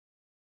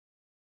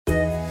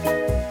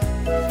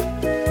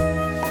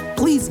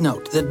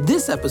note that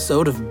this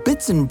episode of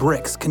Bits and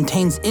Bricks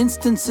contains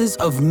instances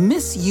of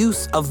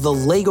misuse of the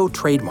Lego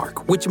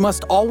trademark, which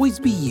must always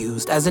be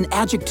used as an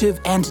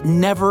adjective and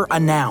never a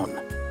noun.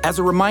 As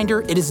a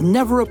reminder, it is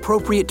never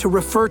appropriate to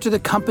refer to the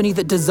company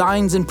that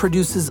designs and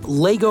produces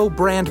Lego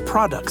brand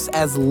products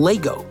as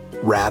Lego.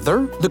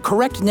 Rather, the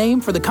correct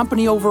name for the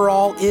company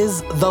overall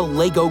is the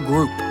Lego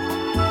Group.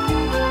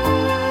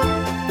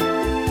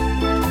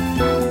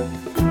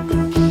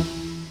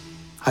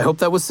 I hope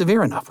that was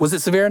severe enough. Was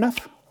it severe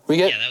enough?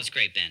 Yeah, that was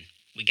great, Ben.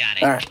 We got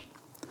it. All right.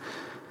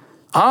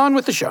 On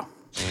with the show.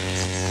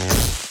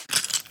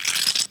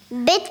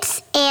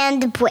 Bits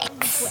and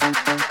Bricks.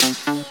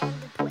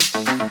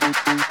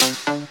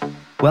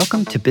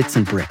 Welcome to Bits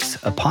and Bricks,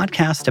 a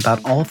podcast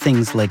about all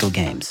things Lego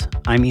games.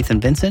 I'm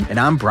Ethan Vincent. And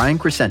I'm Brian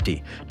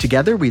Crescenti.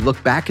 Together, we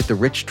look back at the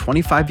rich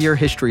 25-year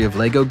history of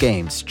Lego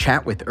games,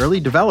 chat with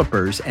early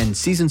developers and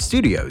seasoned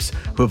studios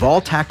who have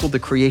all tackled the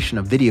creation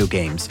of video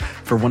games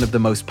for one of the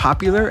most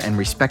popular and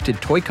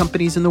respected toy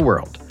companies in the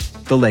world,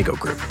 the Lego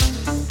Group.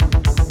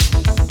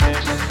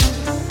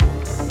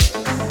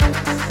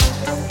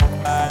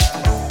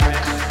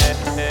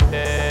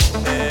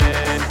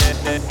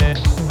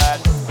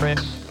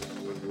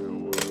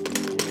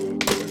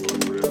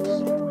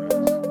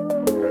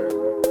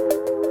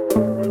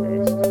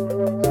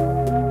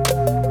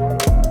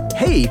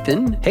 Hey,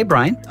 Ethan. Hey,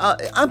 Brian.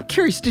 I'm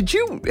curious,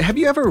 have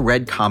you ever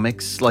read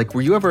comics? Like,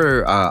 were you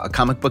ever a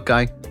comic book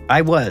guy?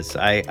 I was.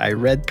 I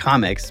read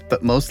comics,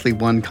 but mostly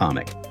one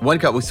comic. One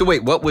comic. So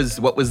wait, what was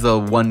the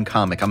one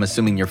comic? I'm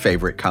assuming your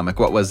favorite comic.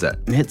 What was it?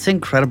 It's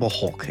Incredible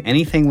Hulk.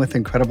 Anything with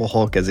Incredible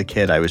Hulk as a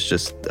kid, I was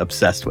just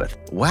obsessed with.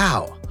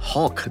 Wow.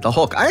 The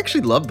Hulk. I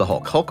actually loved the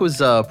Hulk. Hulk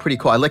was pretty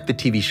cool. I liked the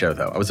TV show,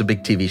 though. I was a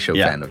big TV show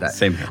fan of that.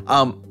 Same here.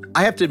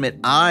 I have to admit,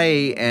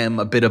 I am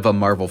a bit of a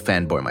Marvel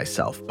fanboy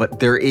myself, but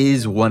there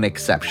is one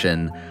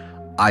exception.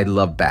 I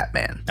love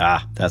Batman.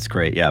 Ah, that's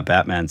great. Yeah,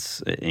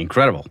 Batman's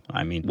incredible.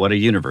 I mean, what a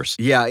universe.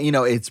 Yeah,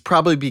 it's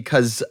probably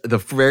because the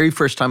very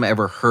first time I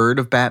ever heard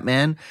of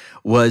Batman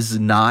was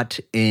not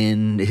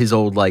in his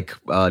old,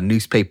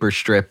 newspaper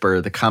strip or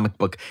the comic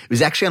book. It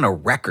was actually on a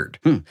record.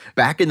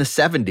 Back in the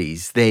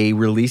 70s, they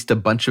released a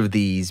bunch of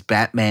these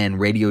Batman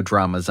radio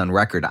dramas on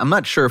record. I'm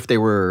not sure if they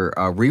were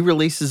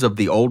re-releases of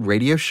the old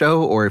radio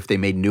show or if they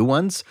made new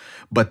ones,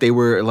 but they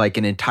were like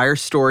an entire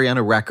story on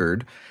a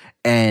record.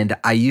 And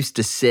I used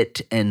to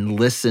sit and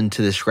listen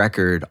to this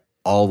record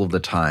all of the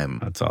time.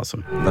 That's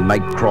awesome. The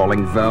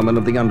night-crawling vermin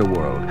of the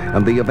underworld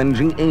and the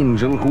avenging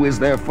angel who is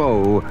their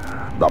foe,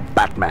 the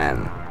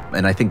Batman.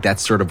 And I think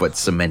that's sort of what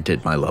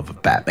cemented my love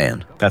of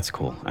Batman. That's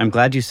cool. I'm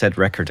glad you said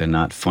record and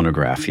not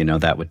phonograph.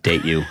 That would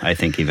date you, I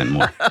think, even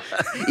more.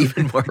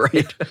 Even more,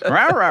 right?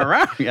 Rah, rah,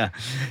 rah. Yeah.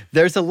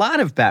 There's a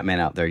lot of Batman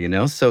out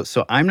there,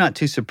 so I'm not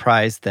too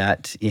surprised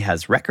that he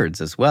has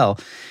records as well.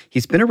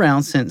 He's been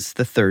around since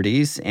the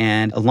 30s,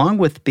 and along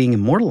with being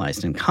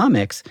immortalized in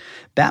comics,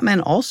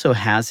 Batman also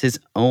has his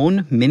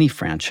own mini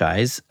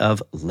franchise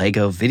of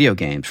Lego video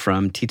games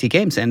from TT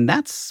Games, and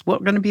that's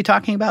what we're going to be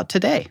talking about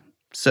today.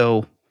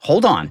 So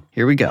hold on.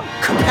 Here we go.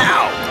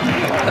 Kapow!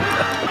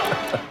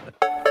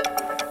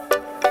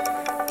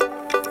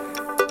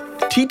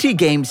 TT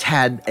Games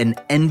had an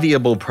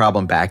enviable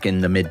problem back in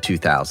the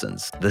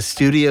mid-2000s. The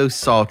studio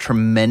saw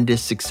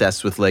tremendous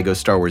success with Lego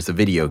Star Wars the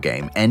video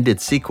game and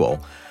its sequel,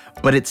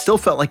 but it still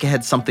felt like it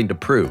had something to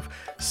prove.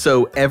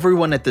 So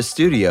everyone at the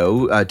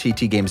studio,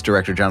 TT Games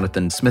director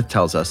Jonathan Smith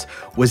tells us,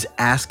 was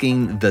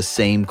asking the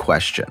same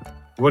question.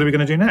 What are we going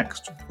to do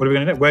next? What are we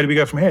going to do? Where do we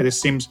go from here? This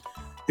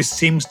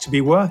seems to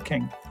be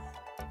working.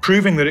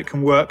 Proving that it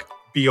can work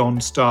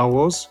beyond Star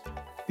Wars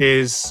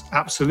is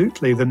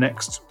absolutely the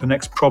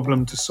next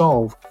problem to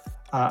solve.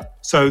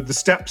 So the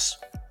steps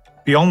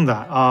beyond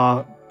that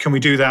are, can we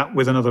do that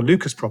with another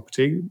Lucas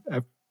property?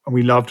 And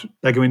we loved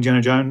Lego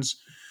Indiana Jones.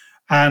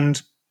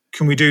 And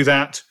can we do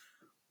that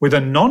with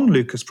a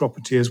non-Lucas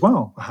property as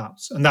well,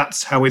 perhaps? And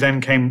that's how we then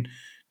came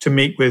to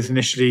meet with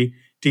initially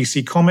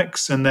DC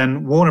Comics and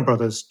then Warner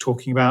Brothers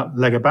talking about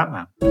Lego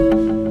Batman.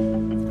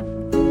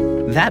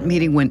 That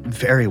meeting went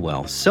very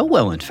well, so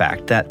well in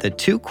fact that the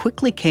two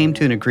quickly came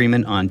to an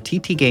agreement on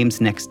TT Games'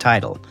 next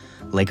title,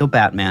 Lego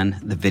Batman,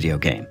 the video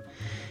game.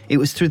 It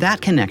was through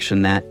that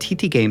connection that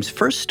TT Games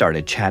first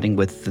started chatting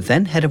with the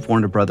then head of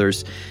Warner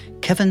Brothers,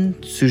 Kevin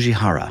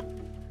Tsujihara.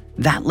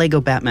 That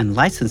Lego Batman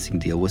licensing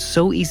deal was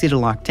so easy to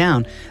lock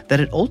down that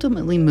it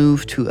ultimately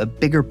moved to a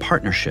bigger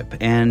partnership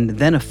and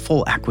then a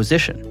full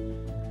acquisition.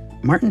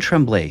 Martin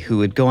Tremblay, who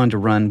would go on to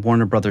run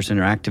Warner Brothers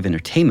Interactive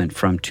Entertainment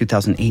from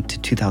 2008 to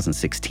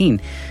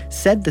 2016,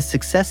 said the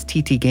success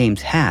TT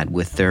Games had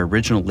with their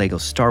original Lego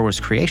Star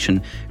Wars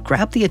creation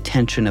grabbed the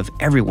attention of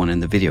everyone in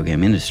the video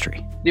game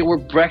industry. They were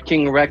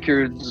breaking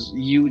records,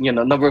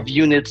 number of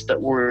units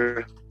that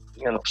were,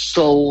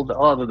 sold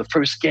out of the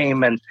first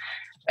game,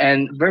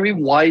 and very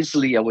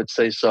wisely, I would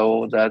say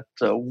so, that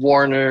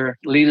Warner,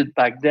 led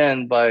back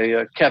then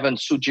by Kevin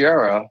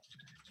Tsujihara,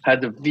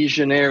 had the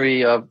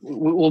visionary of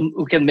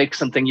we can make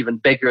something even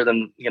bigger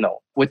than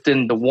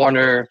within the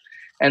Warner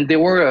And they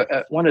were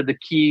one of the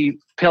key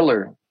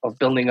pillar of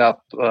building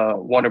up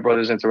Warner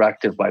Brothers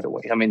Interactive, by the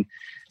way. I mean,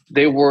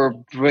 they were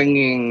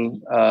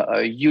bringing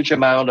a huge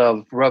amount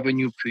of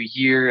revenue per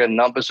year and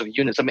numbers of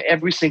units. I mean,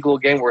 every single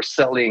game we're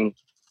selling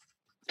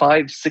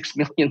 5-6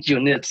 million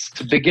units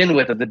to begin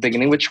with at the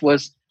beginning, which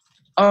was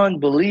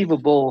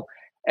unbelievable.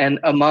 And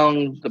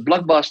among the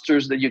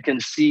blockbusters that you can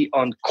see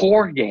on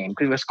core game,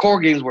 because core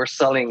games were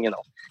selling,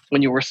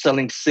 when you were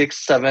selling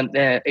 6, 7,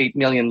 8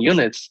 million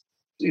units,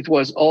 it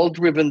was all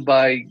driven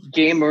by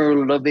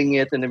gamer loving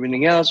it and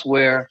everything else,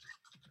 where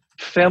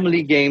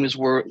family games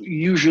were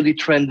usually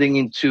trending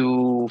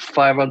into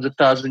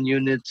 500,000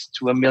 units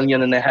to 1.5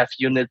 million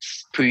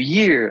units per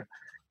year.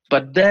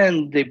 But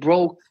then they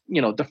broke,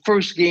 the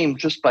first game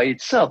just by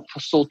itself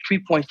sold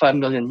 3.5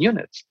 million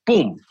units.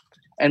 Boom.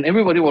 And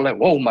everybody was like,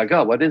 oh my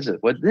God, what is it?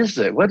 What is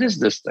it? What is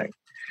this thing?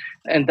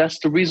 And that's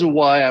the reason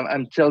why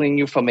I'm telling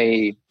you, from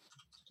a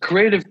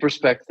creative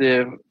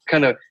perspective,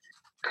 kind of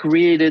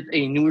created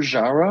a new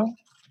genre,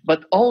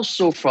 but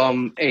also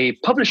from a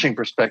publishing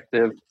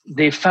perspective,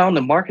 they found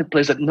a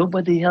marketplace that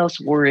nobody else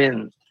were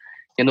in.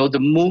 The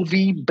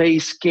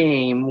movie-based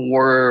game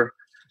were,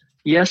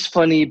 yes,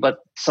 funny, but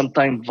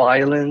sometimes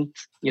violent.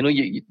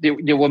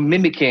 They were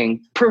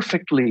mimicking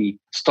perfectly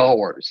Star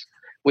Wars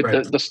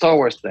with the Star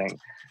Wars thing.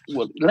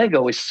 Well,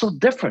 Lego is so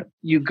different.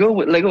 You go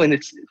with Lego, and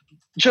it's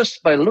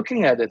just by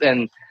looking at it,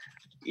 and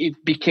it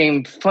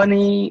became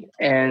funny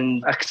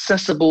and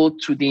accessible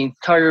to the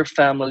entire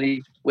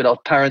family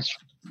without parents,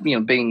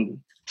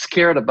 being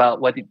scared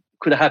about what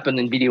could happen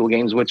in video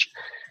games, which,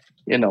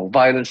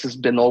 violence has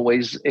been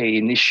always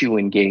an issue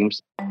in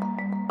games.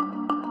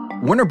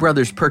 Warner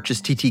Brothers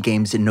purchased TT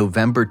Games in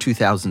November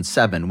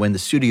 2007 when the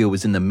studio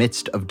was in the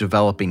midst of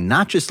developing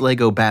not just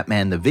Lego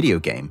Batman the video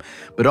game,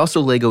 but also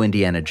Lego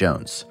Indiana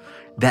Jones.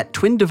 That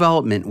twin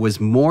development was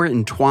more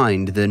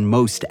entwined than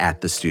most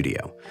at the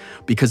studio.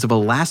 Because of a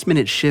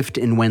last-minute shift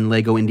in when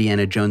Lego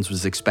Indiana Jones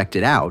was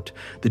expected out,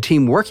 the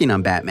team working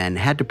on Batman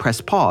had to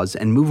press pause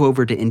and move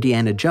over to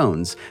Indiana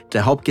Jones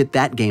to help get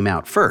that game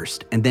out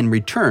first, and then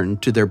return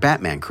to their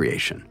Batman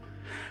creation.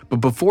 But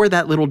before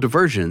that little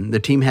diversion, the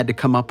team had to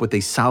come up with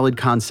a solid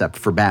concept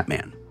for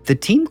Batman. The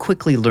team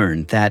quickly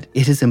learned that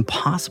it is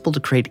impossible to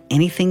create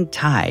anything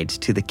tied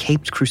to the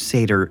Caped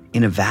Crusader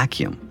in a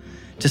vacuum.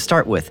 To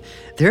start with,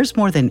 there's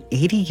more than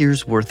 80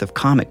 years worth of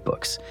comic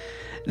books.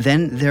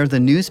 Then there are the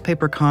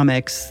newspaper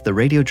comics, the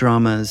radio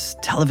dramas,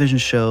 television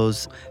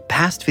shows,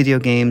 past video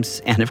games,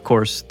 and of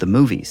course, the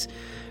movies.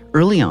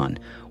 Early on,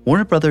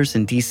 Warner Brothers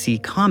and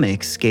DC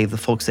Comics gave the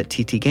folks at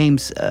TT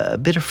Games a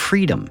bit of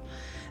freedom.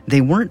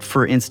 They weren't,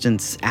 for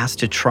instance, asked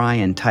to try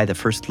and tie the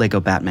first Lego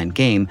Batman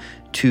game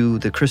to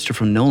the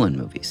Christopher Nolan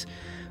movies.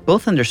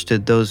 Both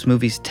understood those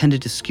movies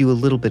tended to skew a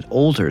little bit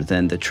older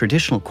than the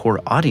traditional core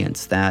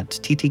audience that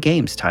TT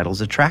Games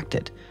titles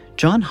attracted.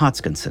 John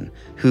Hodgkinson,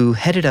 who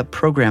headed up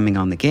programming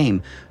on the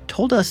game,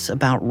 told us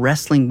about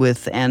wrestling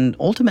with and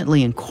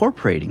ultimately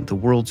incorporating the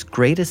world's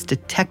greatest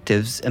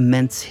detectives'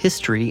 immense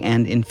history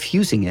and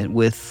infusing it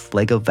with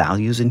Lego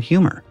values and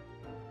humor.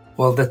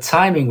 Well, the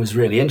timing was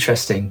really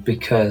interesting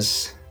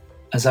because,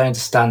 as I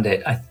understand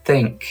it, I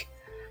think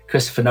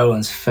Christopher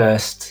Nolan's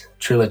first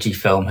trilogy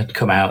film had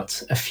come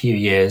out a few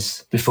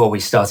years before we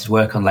started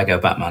work on Lego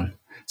Batman.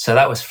 So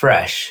that was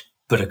fresh,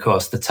 but of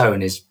course the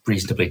tone is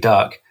reasonably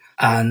dark.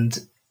 And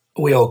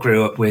we all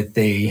grew up with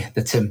the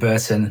Tim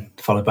Burton,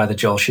 followed by the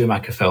Joel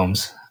Schumacher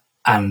films.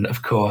 And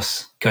of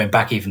course, going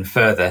back even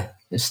further,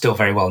 it's still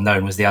very well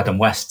known, was the Adam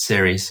West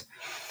series.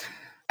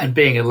 And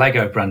being a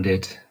Lego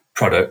branded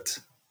product,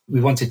 we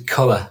wanted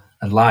colour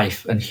and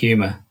life and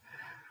humour.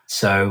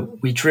 So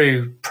we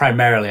drew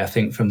primarily, I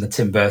think, from the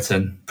Tim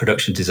Burton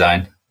production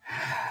design.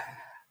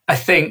 I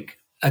think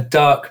a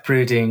dark,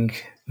 brooding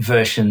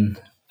version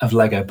of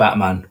Lego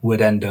Batman would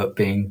end up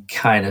being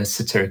kind of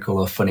satirical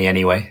or funny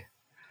anyway.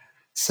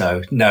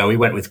 So no, we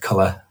went with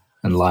colour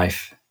and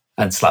life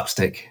and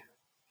slapstick.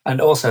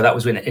 And also that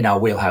was in our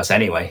wheelhouse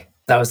anyway.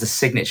 That was the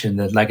signature in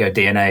the Lego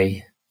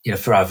DNA,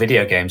 for our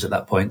video games at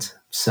that point.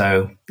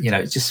 So,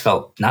 it just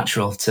felt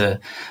natural to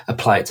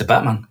apply it to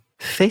Batman.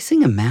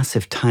 Facing a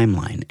massive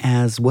timeline,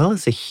 as well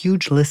as a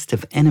huge list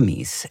of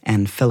enemies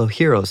and fellow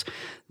heroes,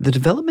 the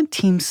development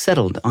team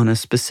settled on a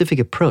specific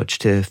approach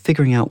to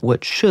figuring out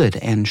what should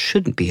and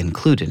shouldn't be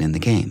included in the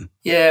game.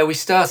 Yeah, we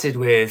started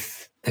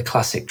with the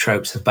classic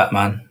tropes of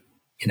Batman,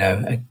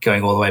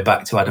 going all the way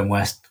back to Adam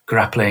West,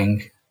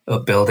 grappling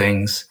up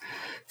buildings,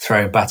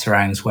 throwing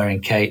batarangs,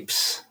 wearing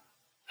capes.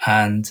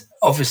 And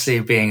obviously,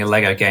 being a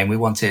Lego game, we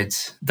wanted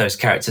those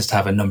characters to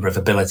have a number of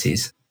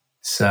abilities.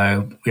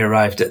 So we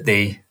arrived at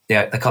the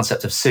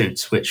concept of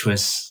suits, which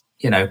was,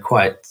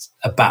 quite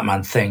a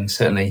Batman thing,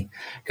 certainly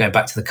going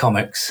back to the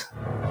comics.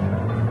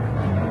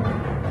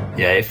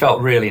 Yeah, it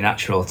felt really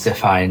natural for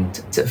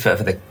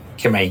the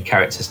main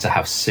characters to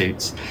have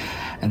suits.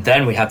 And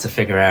then we had to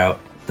figure out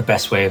the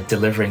best way of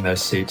delivering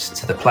those suits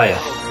to the player.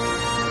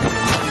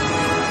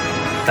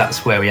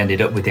 That's where we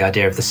ended up with the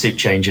idea of the suit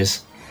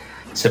changes.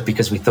 So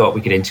because we thought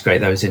we could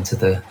integrate those into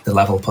the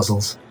level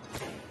puzzles.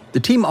 The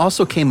team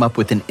also came up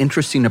with an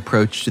interesting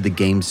approach to the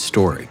game's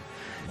story.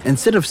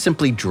 Instead of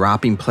simply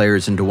dropping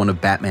players into one of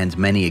Batman's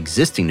many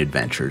existing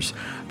adventures,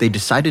 they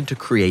decided to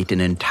create an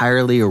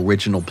entirely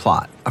original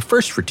plot, a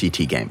first for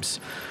TT Games.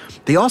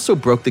 They also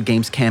broke the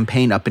game's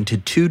campaign up into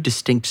 2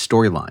 distinct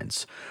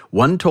storylines.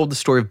 One told the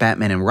story of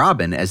Batman and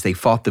Robin as they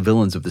fought the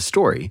villains of the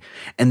story,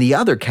 and the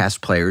other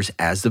cast players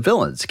as the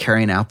villains,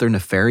 carrying out their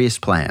nefarious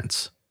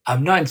plans.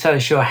 I'm not entirely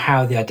sure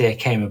how the idea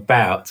came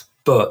about,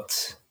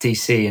 but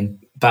DC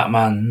and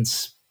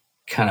Batman's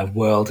kind of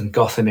world, and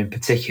Gotham in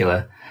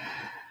particular,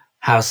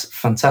 has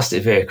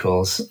fantastic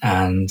vehicles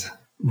and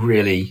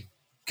really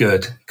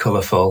good,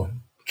 colourful,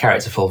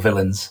 characterful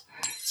villains.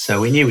 So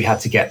we knew we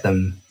had to get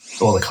them,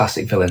 all the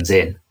classic villains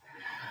in.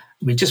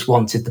 We just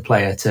wanted the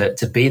player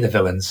to be the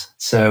villains.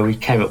 So we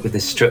came up with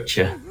this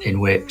structure in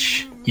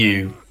which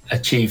you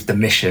achieved the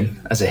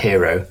mission as a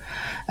hero,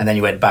 and then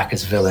you went back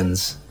as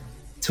villains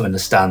to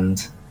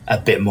understand a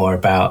bit more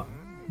about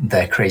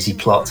their crazy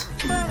plot.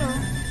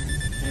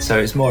 So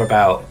it's more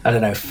about,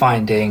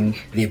 finding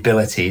the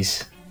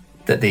abilities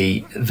that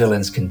the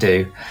villains can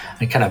do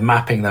and kind of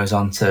mapping those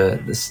onto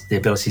the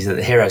abilities that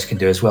the heroes can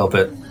do as well,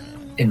 but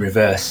in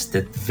reverse.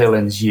 The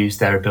villains use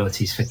their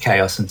abilities for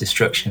chaos and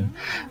destruction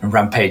and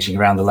rampaging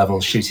around the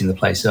level, shooting the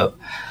place up,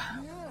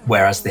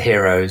 whereas the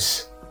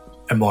heroes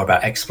are more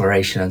about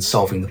exploration and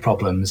solving the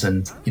problems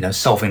and,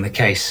 solving the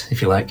case,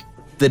 if you like.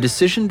 The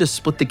decision to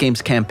split the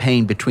game's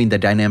campaign between the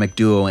dynamic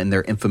duo and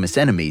their infamous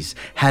enemies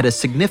had a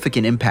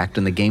significant impact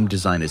on the game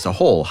design as a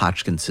whole,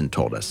 Hodgkinson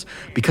told us,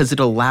 because it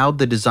allowed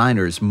the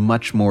designers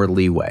much more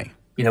leeway.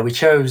 We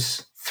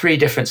chose 3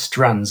 different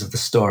strands of the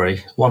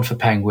story, one for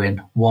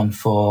Penguin, one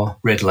for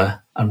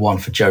Riddler, and one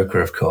for Joker,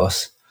 of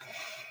course.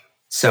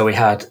 So we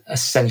had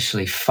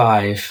essentially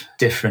 5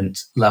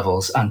 different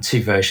levels and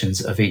 2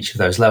 versions of each of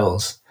those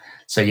levels.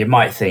 So you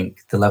might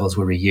think the levels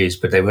were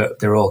reused, but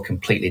they're all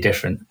completely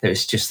different.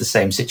 It's just the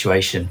same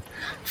situation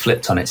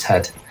flipped on its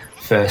head.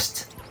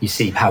 First, you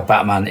see how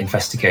Batman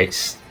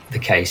investigates the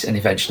case and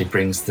eventually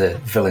brings the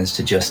villains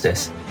to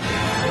justice.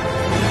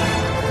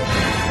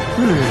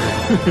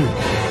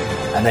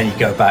 And then you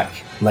go back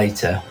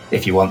later,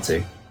 if you want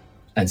to,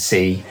 and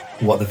see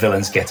what the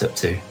villains get up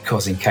to,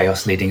 causing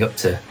chaos leading up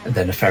to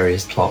their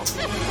nefarious plot.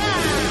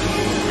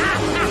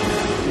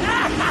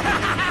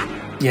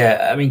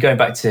 Yeah, going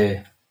back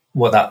to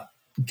what that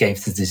gave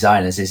to the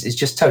designers is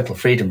just total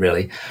freedom,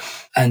 really.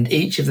 And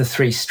each of the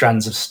 3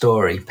 strands of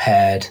story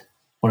paired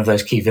one of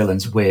those key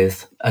villains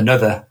with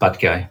another bad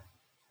guy.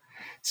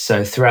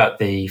 So throughout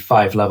the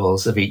 5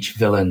 levels of each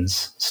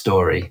villain's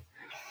story,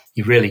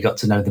 you really got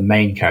to know the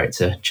main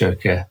character,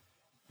 Joker,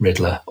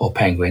 Riddler, or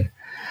Penguin.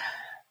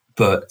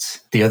 But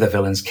the other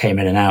villains came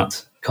in and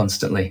out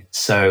constantly.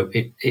 So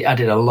it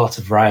added a lot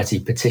of variety,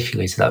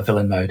 particularly to that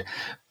villain mode.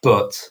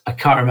 But I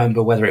can't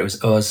remember whether it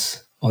was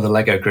us or the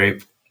Lego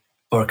Group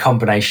or a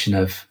combination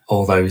of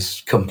all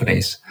those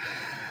companies.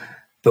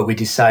 But we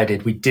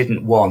decided we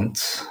didn't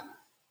want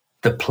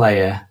the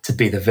player to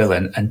be the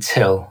villain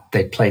until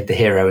they'd played the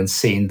hero and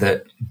seen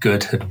that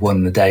good had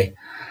won the day.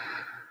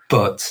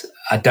 But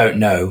I don't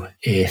know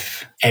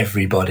if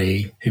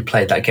everybody who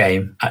played that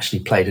game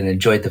actually played and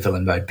enjoyed the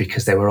villain mode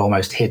because they were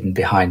almost hidden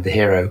behind the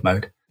hero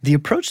mode. The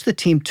approach the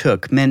team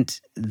took meant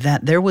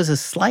that there was a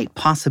slight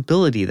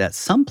possibility that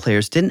some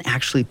players didn't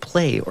actually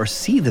play or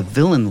see the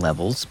villain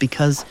levels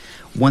because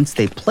once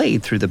they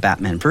played through the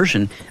Batman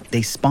version,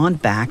 they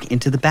spawned back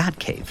into the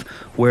Batcave,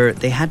 where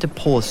they had to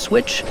pull a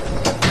switch,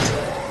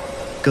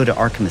 go to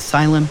Arkham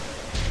Asylum,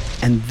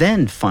 and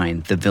then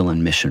find the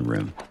villain mission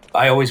room.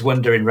 I always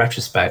wonder in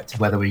retrospect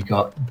whether we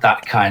got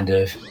that kind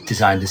of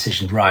design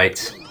decision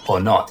right or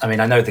not. I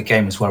know the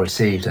game was well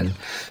received and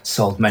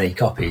sold many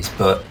copies,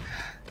 but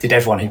did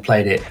everyone who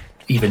played it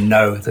even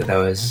know that there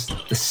was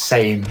the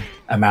same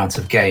amount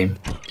of game,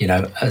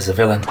 as a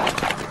villain?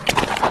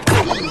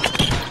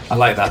 I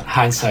like that.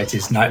 Hindsight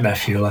is nightmare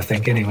fuel, I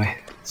think, anyway.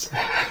 It's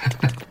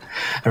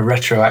a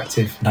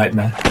retroactive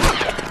nightmare.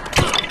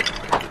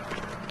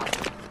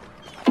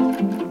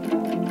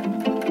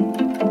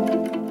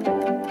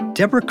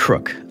 Deborah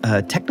Crook,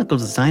 a technical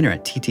designer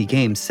at TT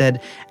Games,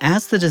 said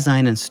as the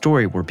design and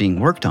story were being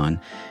worked on,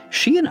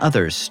 she and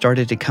others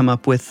started to come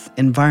up with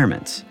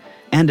environments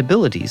and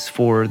abilities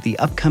for the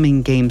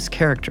upcoming game's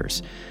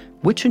characters,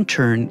 which in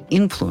turn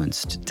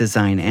influenced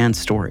design and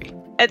story.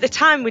 At the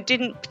time, we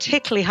didn't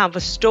particularly have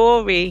a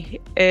story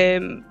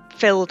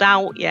filled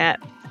out yet.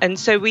 And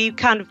so we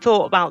kind of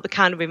thought about the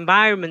kind of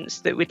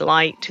environments that we'd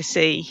like to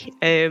see.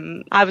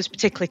 I was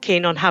particularly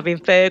keen on having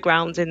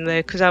fairgrounds in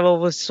there because I've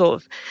always sort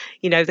of,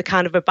 the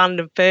kind of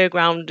abandoned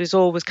fairground has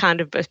always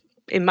kind of,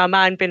 in my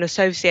mind, been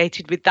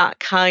associated with that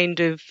kind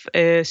of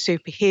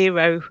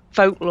superhero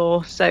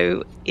folklore.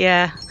 So,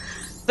 yeah,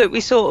 that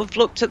we sort of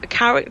looked at the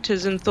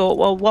characters and thought,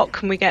 well, what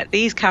can we get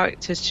these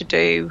characters to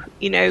do?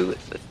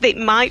 It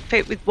might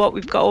fit with what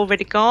we've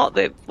already got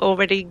that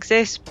already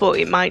exists, but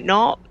it might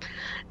not.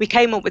 we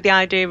came up with the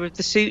idea of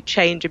the suit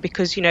changer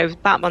because,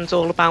 Batman's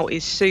all about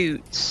his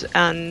suits.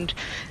 And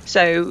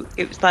so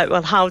it was like,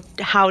 well,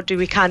 how do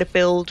we kind of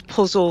build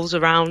puzzles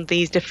around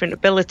these different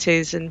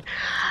abilities? And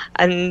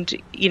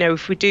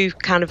if we do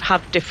kind of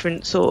have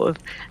different sort of,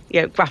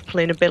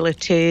 grappling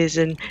abilities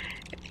and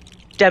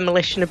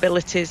demolition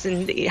abilities,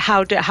 and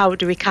how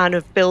do we kind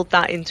of build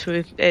that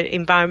into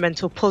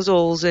environmental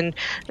puzzles? And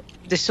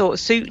the sort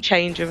of suit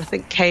changer, I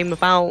think, came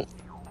about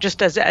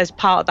just as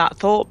part of that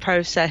thought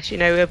process,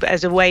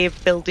 as a way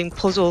of building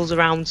puzzles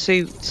around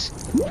suits.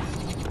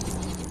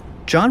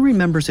 John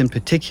remembers in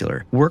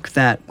particular work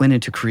that went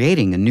into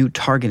creating a new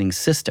targeting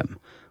system.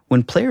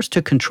 When players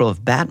took control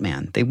of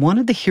Batman, they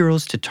wanted the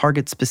heroes to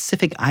target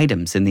specific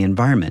items in the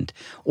environment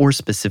or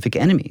specific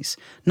enemies,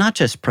 not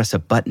just press a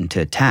button to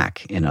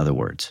attack, in other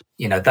words.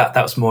 That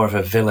was more of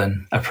a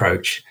villain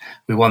approach.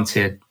 We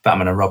wanted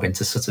Batman and Robin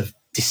to sort of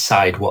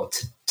decide what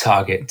to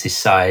target,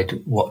 decide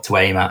what to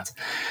aim at.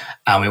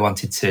 And we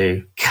wanted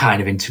to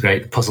kind of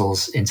integrate the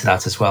puzzles into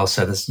that as well.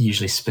 So there's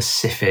usually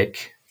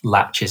specific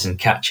latches and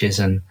catches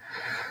and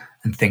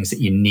things that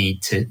you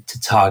need to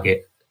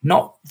target.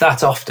 Not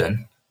that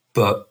often,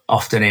 but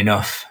often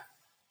enough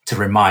to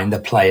remind the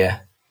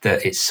player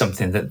that it's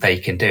something that they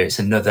can do. It's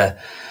another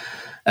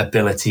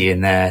ability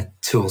in their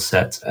tool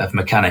set of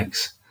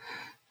mechanics.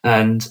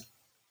 And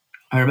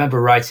I remember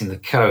writing the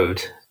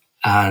code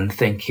and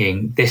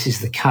thinking, this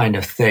is the kind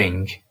of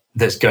thing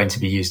that's going to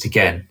be used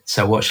again.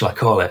 So what shall I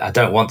call it? I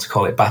don't want to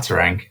call it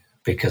Batarang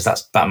because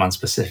that's Batman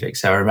specific.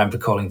 So I remember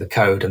calling the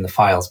code and the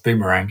files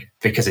Boomerang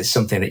because it's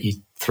something that you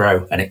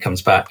throw and it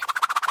comes back.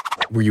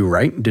 Were you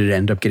right? Did it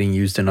end up getting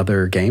used in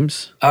other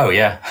games? Oh,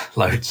 yeah,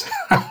 loads.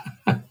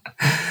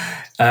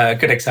 A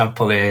good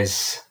example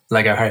is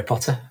Lego Harry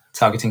Potter,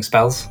 targeting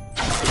spells.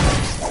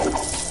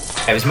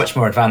 It was much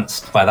more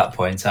advanced by that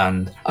point,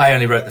 and I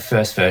only wrote the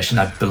first version.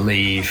 I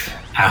believe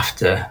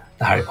after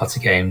the Harry Potter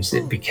games,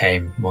 it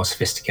became more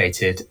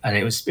sophisticated, and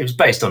it was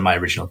based on my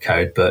original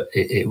code, but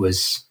it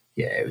was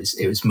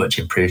much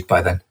improved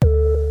by then.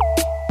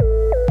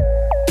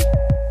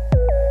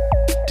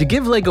 To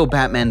give Lego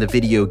Batman the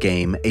video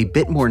game a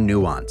bit more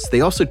nuance,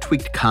 they also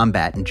tweaked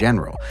combat in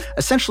general,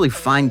 essentially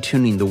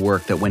fine-tuning the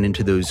work that went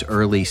into those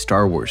early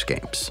Star Wars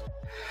games.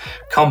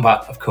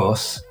 Combat, of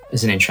course,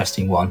 is an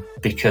interesting one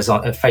because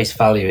at face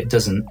value, it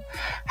doesn't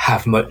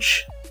have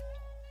much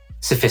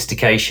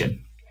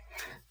sophistication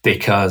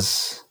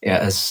because,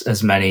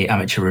 as many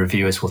amateur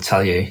reviewers will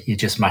tell you, you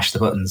just mash the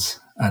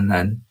buttons and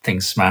then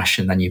things smash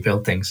and then you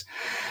build things.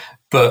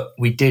 But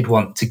we did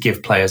want to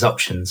give players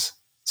options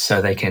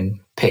so they can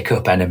pick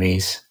up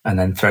enemies and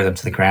then throw them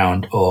to the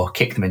ground or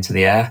kick them into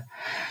the air.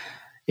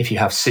 If you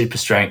have super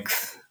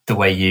strength, the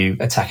way you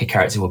attack a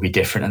character will be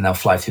different and they'll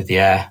fly through the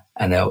air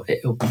and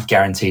it'll be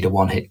guaranteed a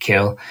one-hit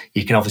kill.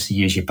 You can obviously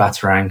use your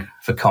Batarang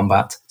for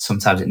combat.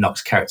 Sometimes it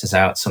knocks characters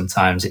out,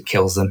 sometimes it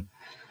kills them.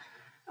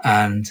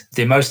 And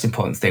the most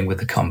important thing with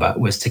the combat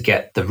was to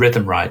get the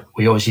rhythm right.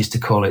 We always used to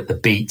call it the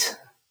beat.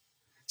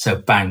 So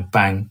bang,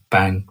 bang,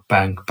 bang,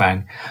 bang,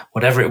 bang.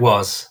 Whatever it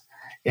was,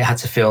 it had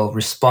to feel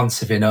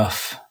responsive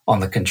enough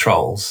on the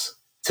controls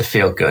to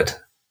feel good.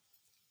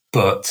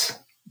 But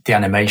the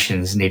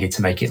animations needed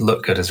to make it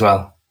look good as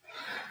well.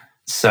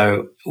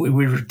 So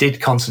we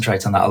did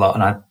concentrate on that a lot.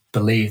 And I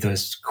believe there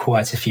was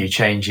quite a few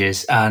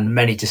changes and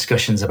many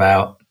discussions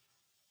about,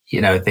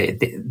 the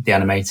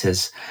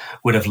animators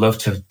would have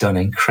loved to have done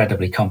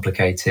incredibly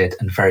complicated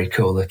and very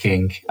cool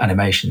looking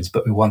animations,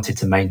 but we wanted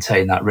to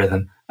maintain that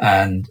rhythm.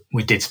 And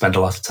we did spend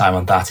a lot of time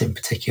on that in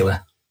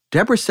particular.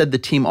 Deborah said the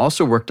team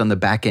also worked on the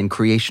back-end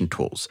creation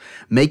tools,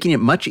 making it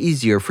much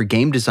easier for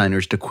game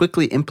designers to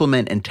quickly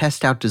implement and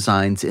test out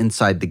designs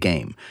inside the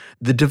game.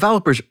 The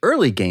developers'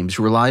 early games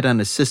relied on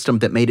a system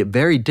that made it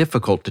very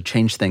difficult to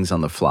change things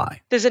on the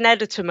fly. There's an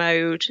editor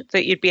mode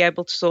that you'd be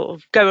able to sort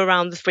of go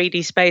around the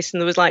 3D space,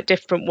 and there was like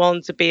different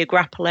ones. There'd be a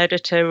grapple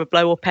editor, a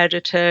blow-up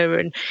editor,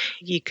 and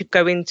you could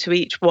go into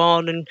each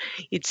one and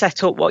you'd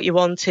set up what you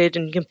wanted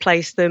and you can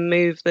place them,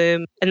 move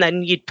them, and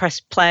then you'd press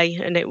play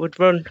and it would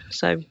run.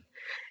 So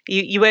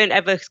you weren't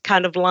ever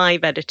kind of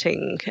live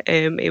editing.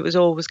 It was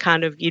always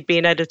kind of, you'd be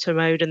in editor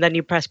mode and then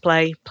you press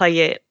play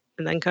it,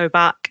 and then go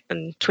back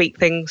and tweak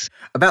things.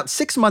 About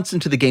 6 months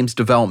into the game's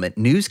development,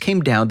 news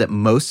came down that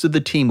most of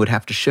the team would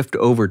have to shift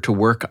over to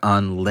work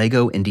on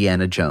Lego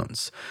Indiana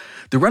Jones.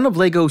 The run of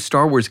Lego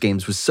Star Wars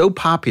games was so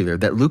popular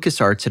that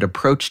LucasArts had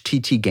approached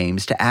TT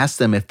Games to ask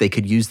them if they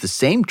could use the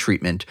same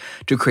treatment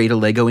to create a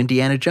Lego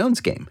Indiana Jones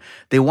game.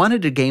 They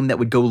wanted a game that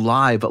would go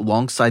live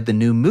alongside the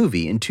new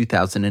movie in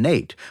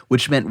 2008,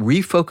 which meant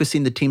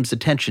refocusing the team's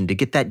attention to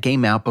get that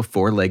game out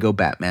before Lego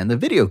Batman the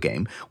video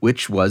game,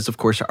 which was, of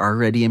course,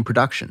 already in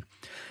production.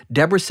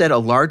 Deborah said a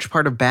large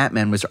part of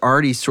Batman was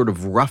already sort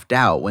of roughed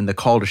out when the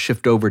call to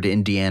shift over to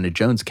Indiana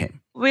Jones came.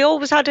 We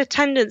always had a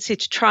tendency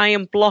to try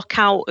and block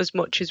out as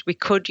much as we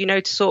could,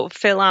 to sort of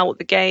fill out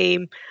the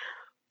game.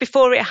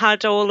 Before it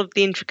had all of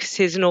the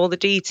intricacies and all the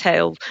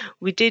detail,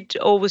 we did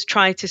always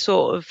try to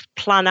sort of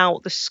plan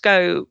out the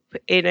scope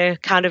in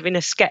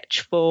a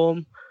sketch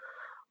form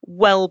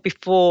well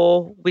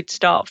before we'd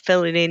start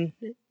filling in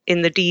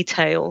in the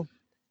detail,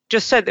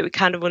 just so that we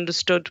kind of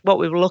understood what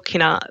we were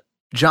looking at.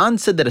 John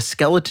said that a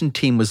skeleton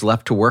team was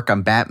left to work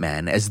on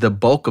Batman as the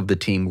bulk of the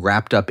team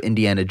wrapped up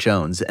Indiana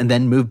Jones and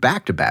then moved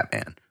back to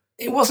Batman.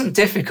 It wasn't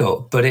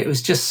difficult, but it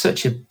was just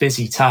such a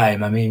busy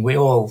time. I mean, we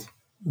all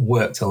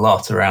worked a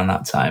lot around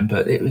that time,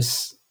 but it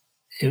was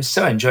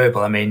so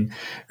enjoyable. I mean,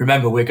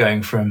 remember, we're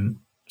going from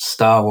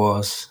Star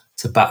Wars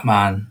to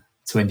Batman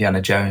to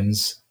Indiana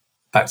Jones,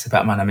 back to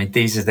Batman. I mean,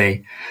 these are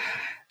the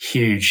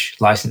huge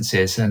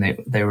licenses, and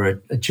they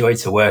were a joy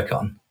to work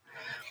on.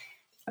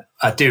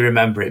 I do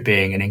remember it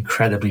being an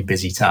incredibly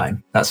busy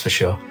time, that's for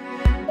sure.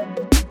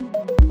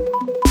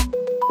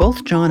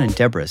 Both John and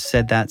Deborah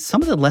said that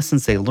some of the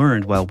lessons they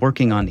learned while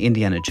working on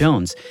Indiana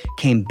Jones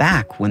came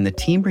back when the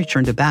team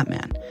returned to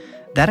Batman.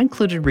 That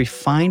included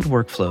refined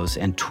workflows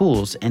and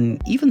tools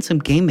and even some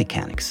game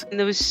mechanics.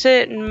 There was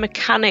certain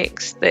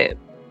mechanics that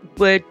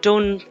were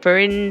done for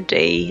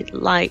Indy,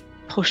 like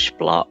push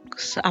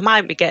blocks. I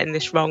might be getting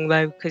this wrong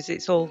though, because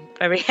it's all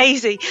very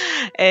hazy.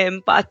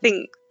 But I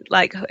think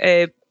like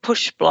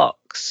push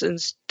blocks and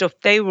stuff,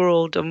 they were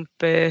all done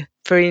for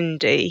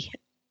Indy,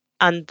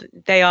 and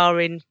they are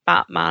in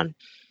Batman.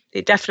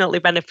 It definitely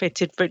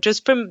benefited from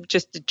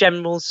the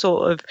general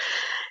sort of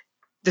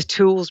the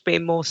tools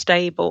being more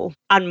stable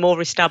and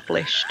more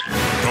established.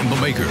 From the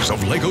makers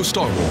of Lego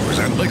Star Wars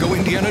and Lego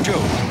Indiana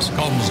Jones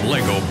comes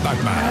Lego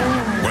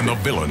Batman, when the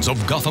villains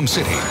of Gotham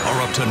City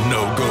are up to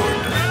no good.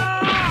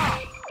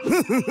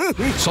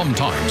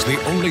 Sometimes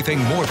the only thing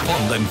more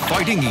fun than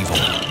fighting evil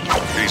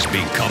is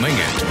becoming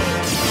it.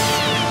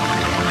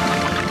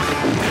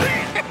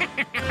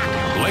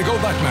 Lego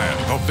Batman,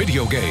 the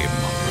video game.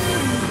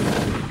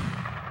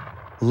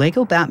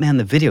 Lego Batman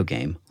the video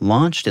game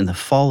launched in the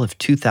fall of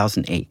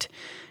 2008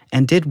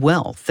 and did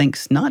well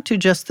thanks not to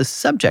just the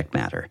subject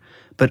matter,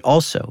 but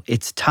also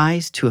its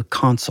ties to a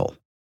console.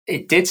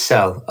 It did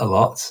sell a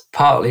lot,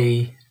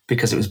 partly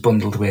because it was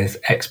bundled with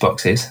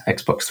Xbox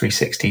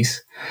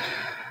 360s.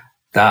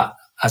 That,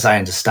 as I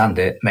understand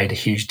it, made a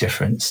huge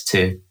difference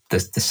to the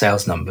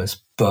sales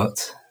numbers.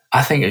 But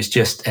I think it was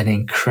just an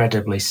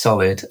incredibly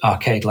solid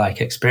arcade-like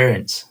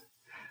experience.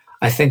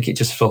 I think it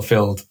just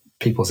fulfilled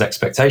people's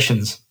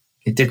expectations.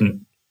 It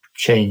didn't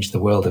change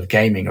the world of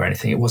gaming or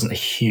anything. It wasn't a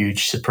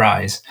huge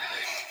surprise.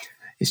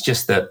 It's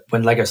just that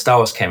when Lego Star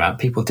Wars came out,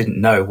 people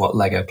didn't know what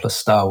Lego plus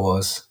Star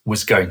Wars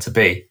was going to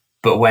be.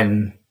 But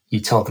when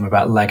you told them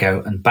about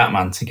Lego and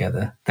Batman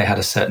together, they had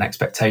a certain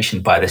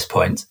expectation by this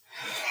point.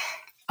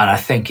 And I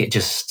think it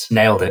just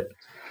nailed it.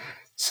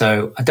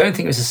 So I don't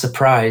think it was a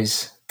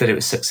surprise that it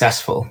was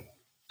successful.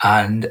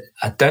 And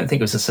I don't think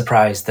it was a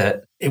surprise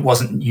that it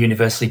wasn't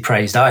universally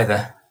praised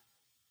either,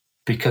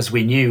 because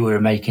we knew we were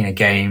making a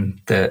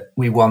game that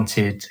we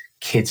wanted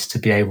kids to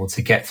be able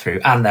to get through,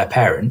 and their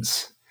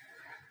parents.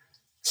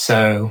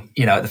 So,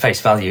 at the face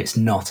value, it's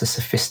not a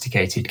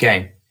sophisticated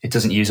game. It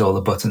doesn't use all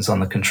the buttons on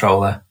the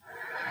controller.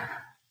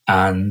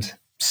 And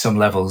some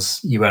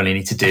levels, you only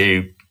need to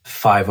do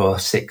 5 or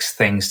 6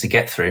 things to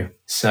get through.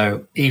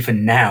 So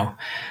even now,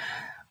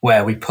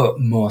 where we put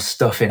more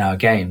stuff in our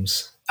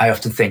games, I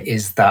often think,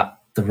 is that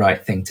the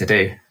right thing to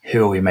do?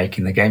 Who are we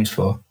making the games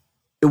for?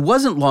 It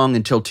wasn't long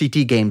until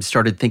TT Games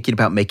started thinking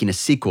about making a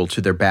sequel to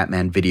their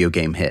Batman video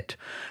game hit.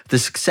 The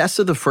success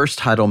of the first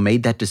title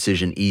made that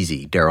decision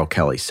easy, Daryl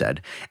Kelly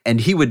said. And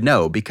he would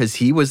know because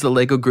he was the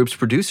LEGO Group's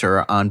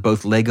producer on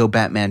both LEGO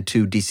Batman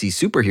 2 DC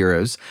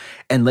Superheroes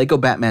and LEGO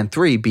Batman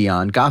 3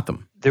 Beyond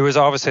Gotham. There was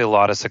obviously a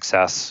lot of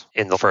success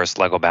in the first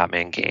LEGO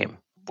Batman game.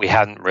 We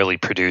hadn't really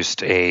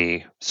produced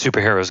a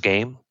superheroes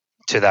game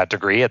to that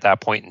degree at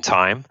that point in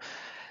time.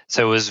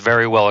 So it was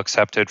very well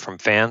accepted from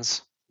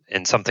fans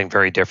and something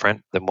very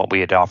different than what we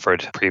had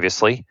offered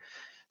previously.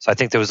 So I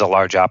think there was a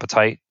large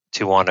appetite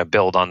to want to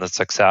build on the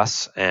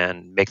success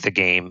and make the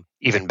game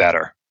even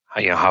better.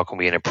 How can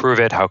we improve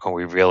it? How can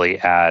we really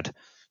add,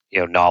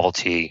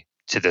 novelty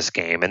to this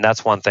game? And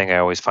that's one thing I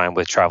always find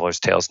with Traveler's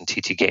Tales and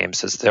TT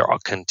Games is they're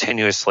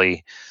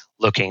continuously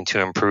looking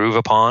to improve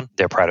upon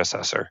their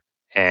predecessor.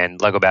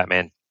 And LEGO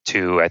Batman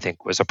 2, I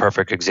think, was a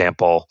perfect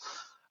example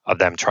of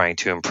them trying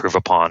to improve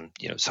upon,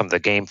 some of the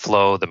game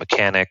flow, the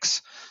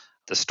mechanics,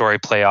 the story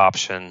play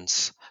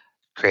options.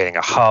 Creating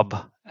a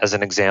hub, as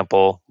an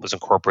example, was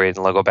incorporated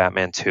in LEGO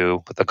Batman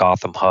 2 with the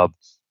Gotham hub.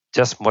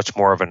 Just much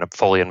more of a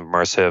fully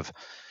immersive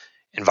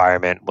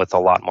environment with a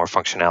lot more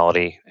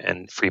functionality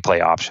and free play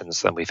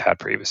options than we've had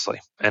previously.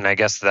 And I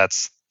guess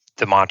that's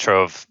the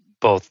mantra of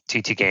both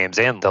TT Games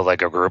and the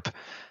LEGO Group.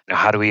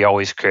 How do we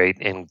always create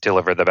and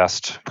deliver the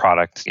best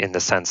product in the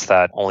sense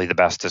that only the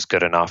best is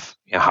good enough?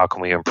 How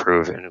can we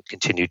improve and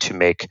continue to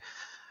make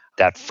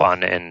that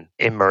fun and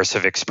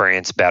immersive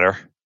experience better?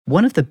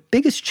 One of the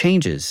biggest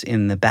changes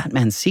in the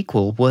Batman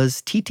sequel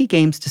was TT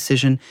Games'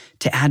 decision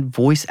to add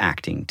voice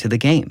acting to the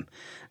game.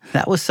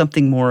 That was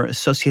something more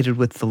associated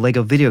with the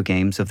LEGO video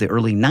games of the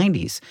early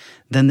 90s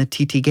than the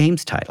TT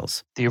Games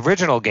titles. The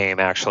original game,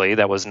 actually,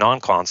 that was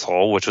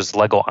non-console, which was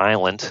Lego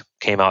Island,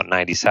 came out in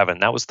 97.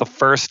 That was the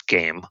first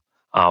game,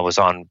 was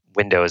on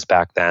Windows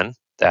back then,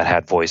 that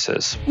had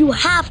voices. You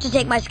have to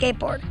take my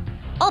skateboard.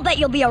 I'll bet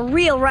you'll be a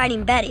real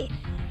riding Betty.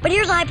 But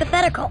here's a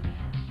hypothetical.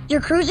 You're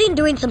cruising,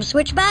 doing some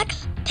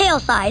switchbacks, tail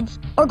sides,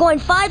 or going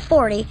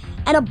 540,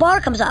 and a bar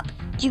comes up.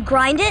 Do you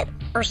grind it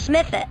or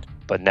smith it?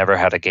 But never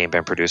had a game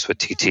been produced with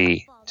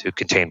TT to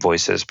contain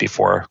voices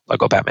before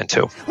Lego Batman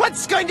 2.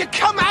 What's going to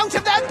come out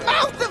of that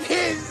mouth of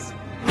his?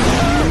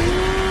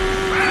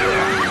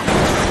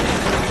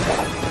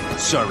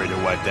 Sorry to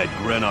wipe that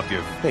grin off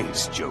your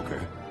face,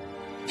 Joker.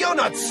 You're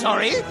not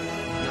sorry.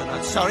 You're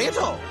not sorry at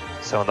all.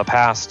 So in the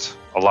past,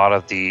 a lot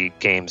of the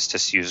games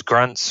just use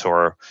grunts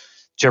or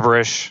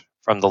gibberish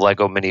from the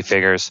Lego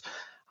minifigures.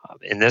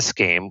 In this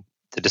game,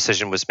 the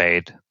decision was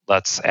made,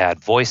 let's add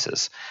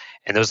voices.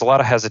 And there was a lot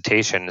of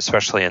hesitation,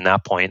 especially in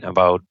that point,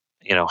 about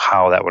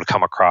how that would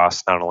come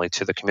across not only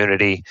to the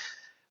community,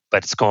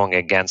 but it's going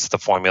against the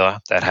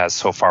formula that has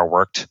so far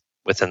worked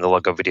within the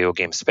Lego video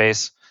game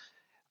space.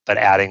 But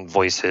adding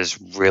voices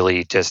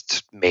really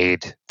just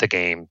made the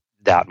game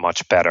that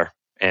much better,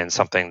 and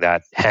something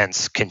that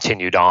hence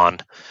continued on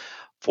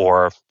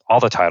for all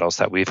the titles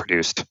that we've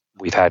produced.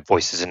 We've had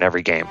voices in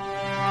every game.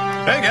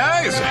 Hey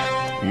guys,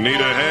 need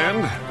a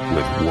hand?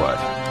 With what?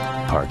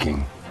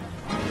 Parking?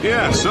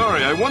 Yeah,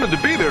 sorry, I wanted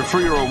to be there for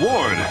your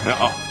award.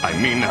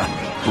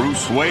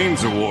 Bruce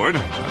Wayne's award.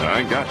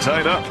 I got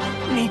tied up.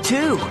 Me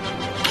too.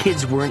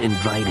 Kids weren't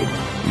invited.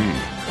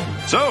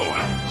 So,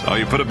 saw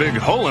you put a big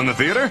hole in the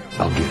theater?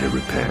 I'll get it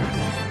repaired.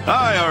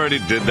 I already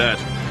did that.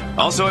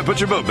 Also, I put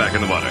your boat back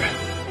in the water.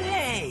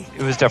 Hey!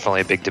 It was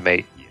definitely a big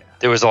debate.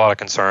 There was a lot of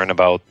concern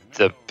about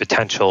the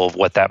potential of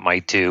what that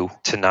might do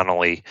to not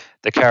only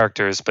the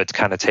characters, but to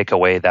kind of take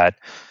away that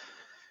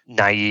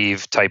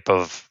naive type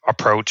of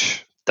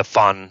approach, the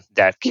fun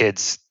that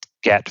kids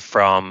get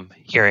from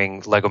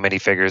hearing Lego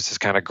minifigures just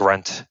kind of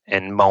grunt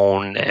and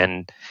moan,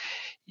 and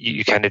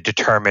you kind of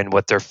determine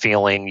what they're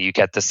feeling. You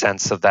get the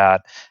sense of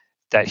that.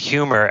 That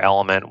humor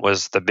element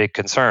was the big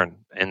concern,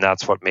 and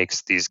that's what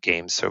makes these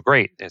games so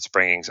great. It's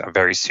bringing a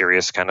very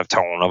serious kind of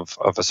tone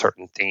of a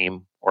certain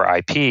theme or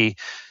IP,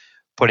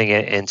 putting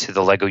it into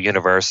the Lego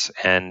universe,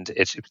 and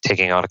it's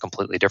taking on a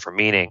completely different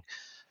meaning.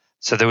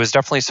 So there was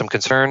definitely some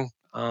concern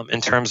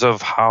in terms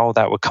of how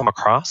that would come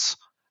across.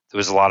 There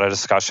was a lot of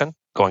discussion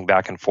going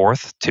back and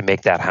forth to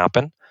make that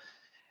happen.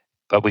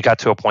 But we got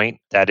to a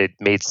point that it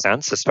made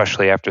sense,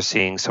 especially after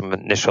seeing some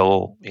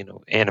initial,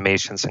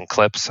 animations and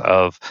clips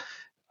of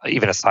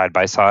even a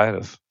side-by-side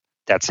of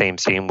that same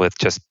scene with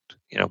just,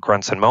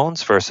 grunts and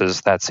moans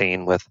versus that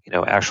scene with,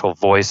 actual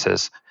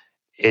voices.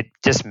 It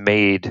just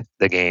made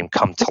the game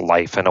come to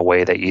life in a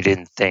way that you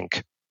didn't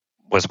think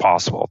was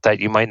possible, that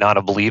you might not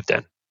have believed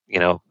in,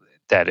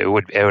 that it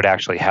would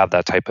actually have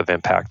that type of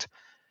impact.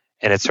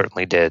 And it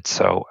certainly did.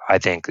 So I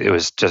think it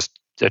was just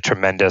a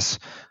tremendous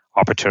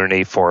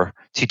opportunity for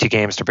TT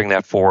Games to bring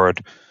that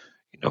forward,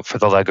 for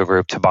the Lego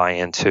group to buy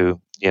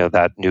into,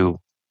 that new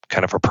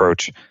kind of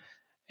approach.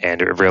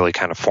 And it really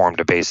kind of formed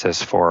a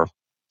basis for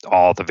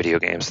all the video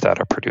games that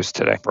are produced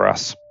today for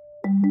us.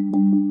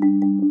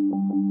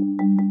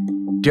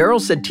 Daryl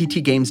said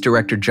TT Games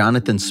director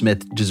Jonathan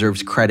Smith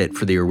deserves credit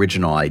for the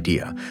original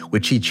idea,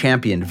 which he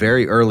championed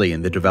very early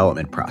in the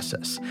development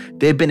process.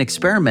 They had been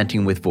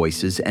experimenting with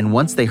voices, and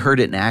once they heard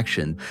it in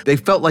action, they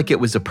felt like it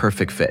was a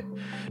perfect fit.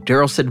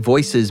 Daryl said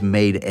voices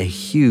made a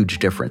huge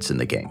difference in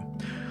the game.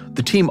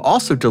 The team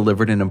also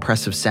delivered an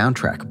impressive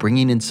soundtrack,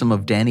 bringing in some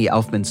of Danny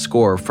Elfman's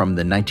score from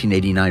the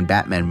 1989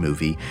 Batman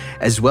movie,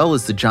 as well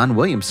as the John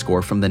Williams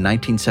score from the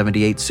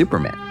 1978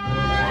 Superman.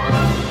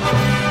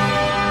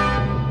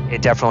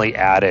 It definitely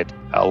added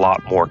a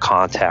lot more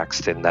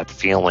context and that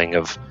feeling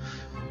of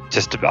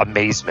just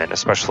amazement,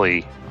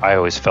 especially I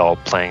always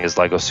felt playing as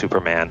Lego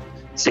Superman,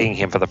 seeing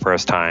him for the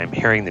first time,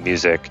 hearing the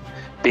music,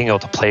 being able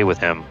to play with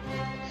him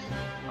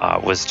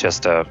was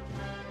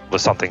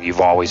something you've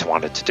always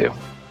wanted to do.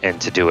 And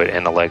to do it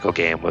in a Lego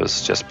game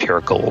was just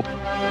pure gold. I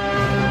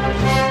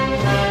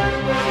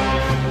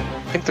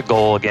think the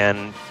goal,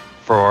 again,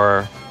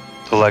 for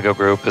the Lego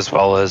group as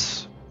well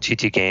as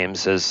TT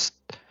Games is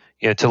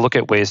to look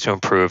at ways to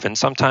improve. And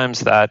sometimes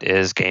that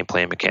is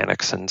gameplay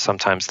mechanics, and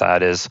sometimes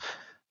that is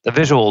the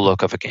visual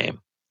look of a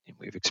game.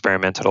 We've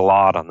experimented a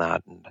lot on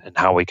that and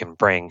how we can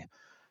bring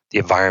the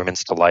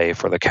environments to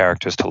life or the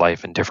characters to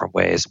life in different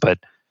ways. But,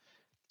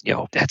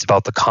 it's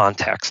about the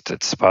context.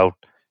 It's about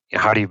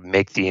how do you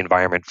make the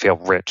environment feel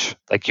rich,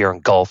 like you're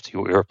engulfed,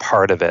 you're a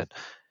part of it.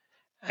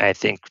 And I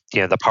think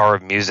the power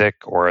of music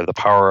or the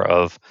power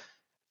of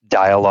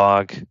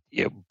dialogue,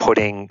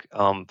 putting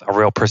a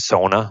real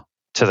persona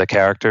to the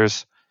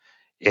characters,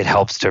 it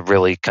helps to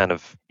really kind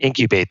of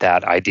incubate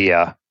that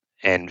idea.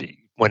 And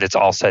when it's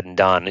all said and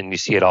done and you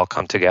see it all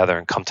come together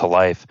and come to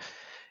life,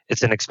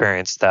 it's an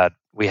experience that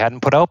we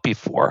hadn't put out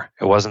before.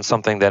 It wasn't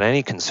something that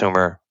any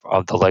consumer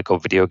of the Lego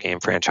video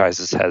game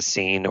franchises has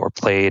seen or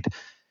played.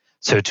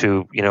 So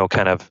to,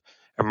 kind of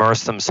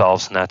immerse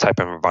themselves in that type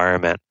of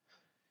environment,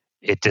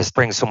 it just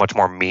brings so much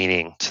more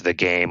meaning to the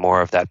game,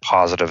 more of that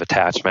positive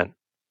attachment.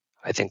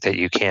 I think that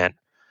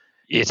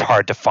it's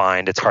hard to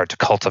find, it's hard to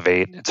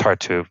cultivate, it's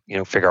hard to,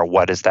 figure out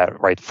what is that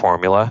right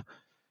formula.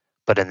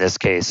 But in this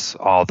case,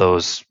 all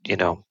those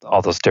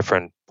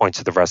different points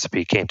of the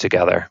recipe came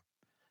together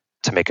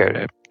to make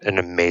a an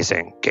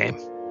amazing game.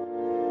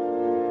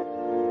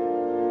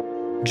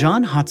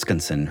 John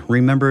Hodgkinson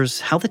remembers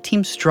how the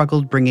team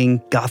struggled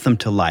bringing Gotham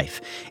to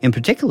life. In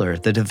particular,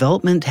 the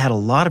development had a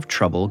lot of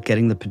trouble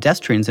getting the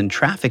pedestrians and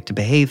traffic to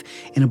behave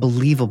in a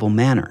believable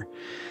manner.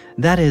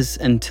 That is,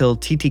 until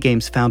TT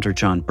Games founder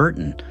John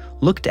Burton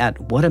looked at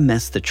what a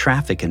mess the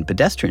traffic and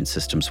pedestrian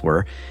systems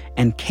were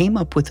and came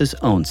up with his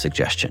own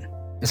suggestion.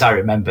 As I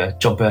remember,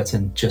 John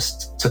Burton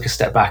just took a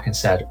step back and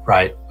said,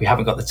 right, we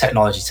haven't got the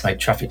technology to make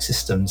traffic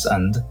systems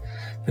and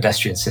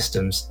pedestrian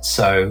systems,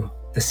 so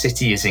the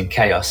city is in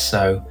chaos,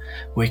 so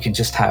we can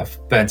just have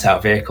burnt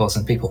out vehicles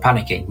and people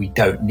panicking. We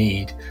don't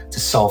need to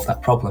solve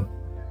that problem.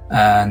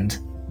 And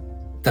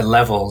the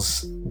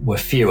levels were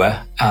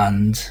fewer,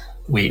 and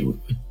we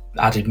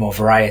added more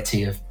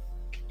variety of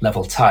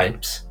level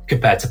types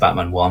compared to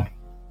Batman 1,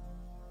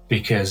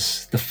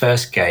 because the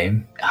first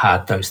game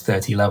had those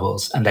 30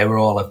 levels and they were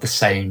all of the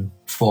same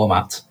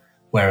format,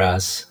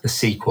 whereas the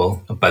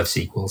sequel, or both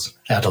sequels,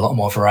 they had a lot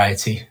more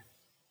variety.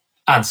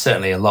 And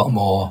certainly a lot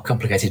more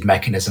complicated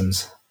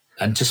mechanisms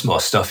and just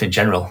more stuff in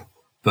general.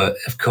 But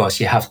of course,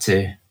 you have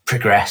to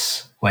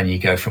progress when you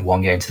go from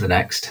one game to the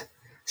next.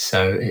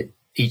 So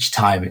each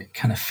time it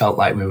kind of felt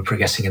like we were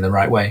progressing in the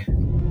right way.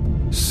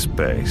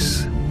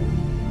 Space.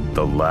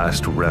 The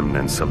last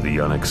remnants of the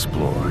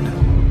unexplored.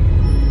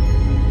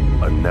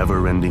 A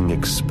never-ending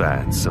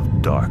expanse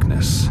of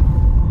darkness.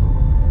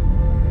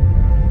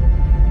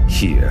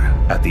 Here,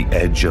 at the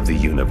edge of the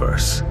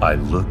universe, I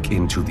look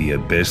into the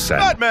abyss and...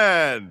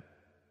 Batman!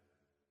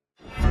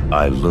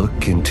 I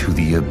look into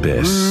the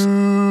abyss.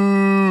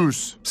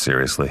 Bruce!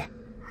 Seriously?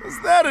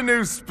 Is that a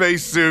new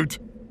spacesuit?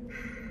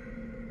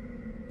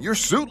 Your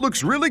suit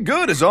looks really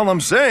good, is all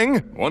I'm saying.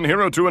 One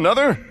hero to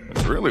another.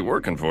 It's really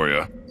working for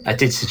you. I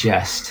did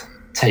suggest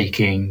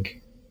taking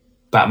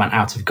Batman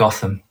out of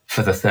Gotham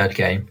for the third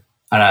game.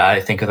 And I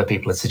think other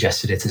people had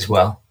suggested it as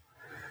well.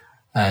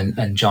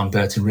 And John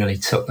Burton really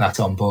took that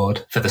on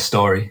board for the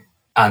story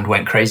and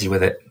went crazy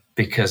with it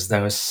because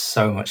there was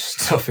so much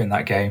stuff in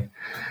that game.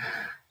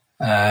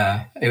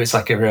 It was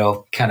like a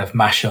real kind of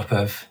mashup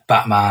of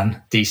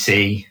Batman,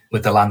 DC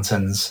with the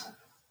lanterns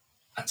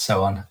and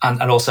so on.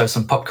 And also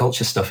some pop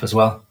culture stuff as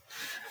well.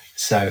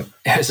 So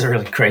it was a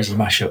really crazy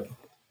mashup.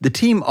 The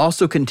team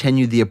also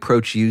continued the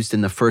approach used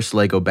in the first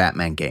Lego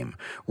Batman game,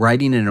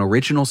 writing an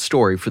original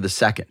story for the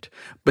second.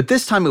 But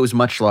this time it was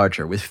much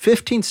larger, with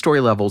 15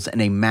 story levels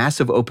and a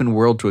massive open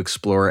world to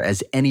explore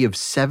as any of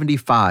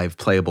 75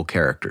 playable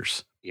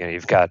characters. You know,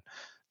 you've got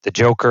the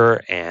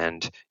Joker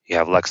and you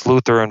have Lex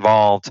Luthor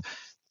involved,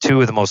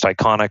 two of the most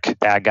iconic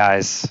bad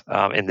guys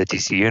in the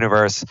DC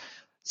universe.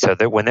 So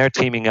that when they're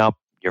teaming up,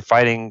 you're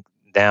fighting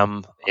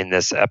them in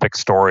this epic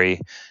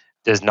story.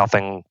 There's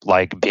nothing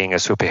like being a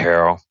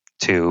superhero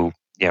to,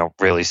 you know,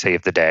 really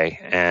save the day.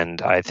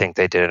 And I think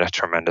they did a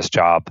tremendous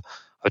job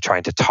of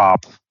trying to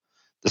top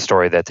the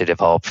story that they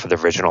developed for the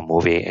original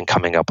movie and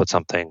coming up with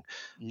something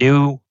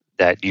new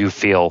that you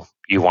feel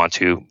you want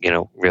to, you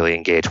know, really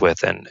engage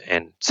with and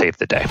save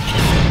the day.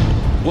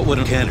 What would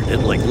a candidate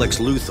like Lex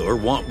Luthor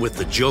want with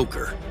the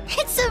Joker?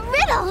 It's a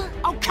riddle.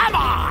 Oh, come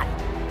on!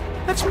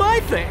 That's my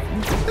thing.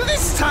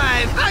 This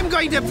time, I'm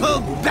going to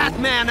pull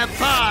Batman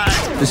apart.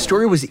 The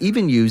story was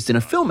even used in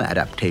a film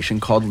adaptation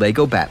called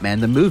Lego Batman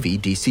the Movie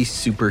DC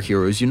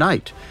Superheroes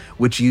Unite,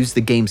 which used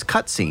the game's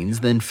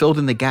cutscenes, then filled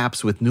in the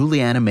gaps with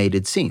newly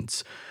animated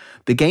scenes.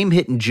 The game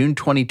hit in June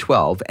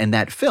 2012 and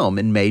that film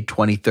in May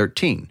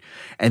 2013.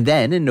 And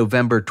then in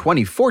November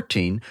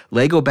 2014,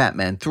 Lego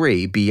Batman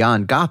 3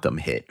 Beyond Gotham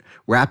hit,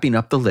 wrapping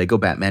up the Lego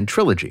Batman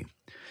trilogy.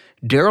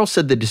 Daryl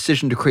said the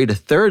decision to create a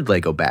third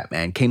Lego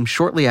Batman came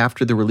shortly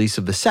after the release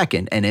of the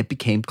second, and it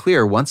became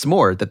clear once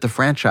more that the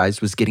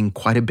franchise was getting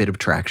quite a bit of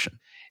traction.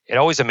 It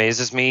always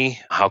amazes me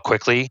how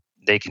quickly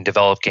they can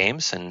develop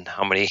games and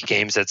how many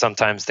games that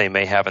sometimes they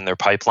may have in their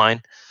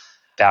pipeline.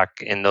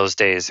 Back in those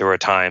days, there were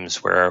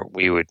times where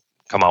we would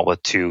come out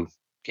with 2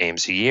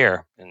 games a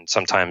year, and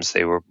sometimes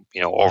they were,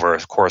 you know, over a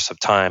course of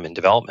time in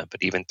development,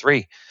 but even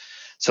 3.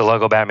 So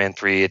Lego Batman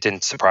 3, it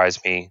didn't surprise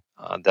me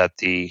that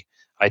the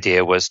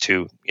idea was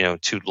to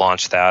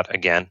launch that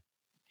again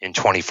in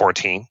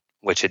 2014,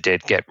 which it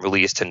did get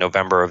released in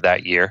November of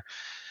that year.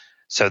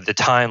 So the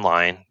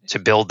timeline to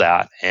build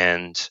that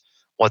and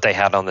what they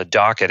had on the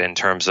docket in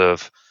terms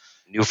of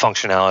new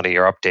functionality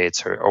or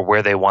updates or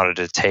where they wanted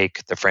to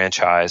take the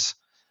franchise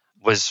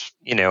was,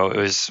 you know, it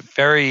was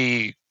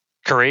very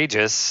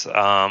courageous,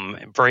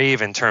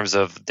 brave in terms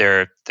of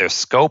their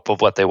scope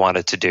of what they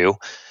wanted to do.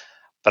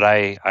 But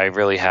I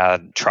really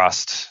had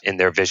trust in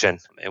their vision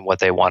and what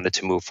they wanted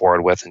to move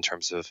forward with in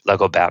terms of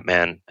Lego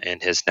Batman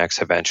and his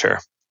next adventure.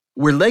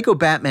 Where Lego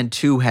Batman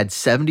 2 had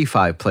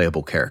 75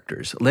 playable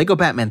characters, Lego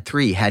Batman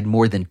 3 had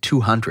more than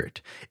 200.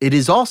 It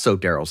is also,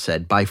 Daryl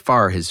said, by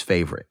far his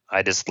favorite.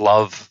 I just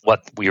love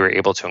what we were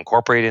able to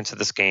incorporate into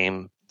this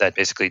game, that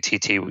basically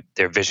TT,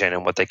 their vision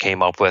and what they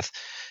came up with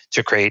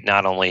to create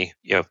not only,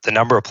 you know, the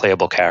number of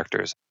playable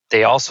characters,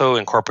 they also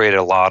incorporated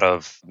a lot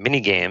of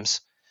mini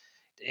games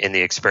in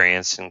the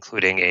experience,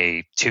 including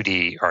a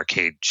 2D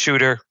arcade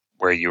shooter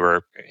where you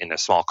were in a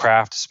small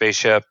craft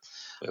spaceship,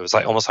 It was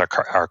like almost like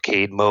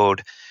arcade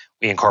mode.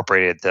 We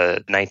incorporated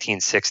the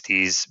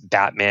 1960s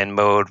Batman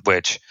mode,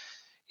 which,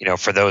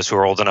 for those who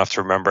are old enough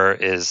to remember,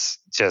 is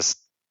just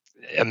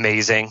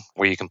amazing,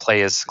 where you can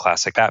play as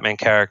classic Batman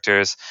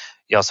characters.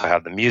 You also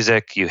have the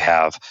music, you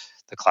have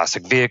the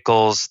classic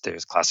vehicles,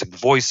 there's classic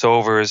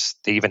voiceovers.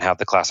 They even have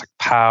the classic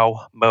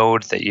POW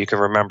mode that you can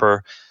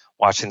remember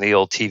watching the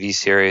old TV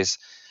series.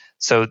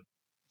 So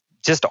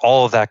just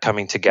all of that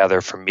coming together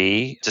for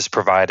me just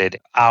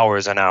provided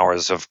hours and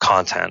hours of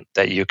content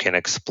that you can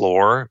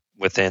explore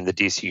within the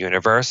DC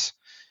universe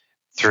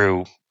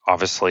through,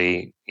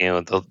 obviously,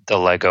 the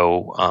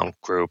Lego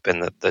group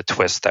and the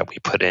twist that we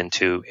put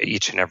into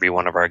each and every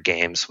one of our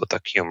games with the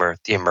humor,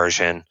 the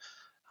immersion.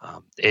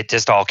 It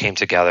just all came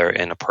together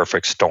in a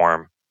perfect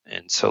storm.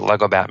 And so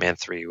Lego Batman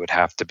 3 would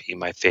have to be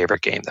my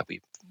favorite game that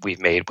we've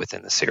made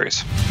within the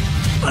series.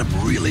 I'm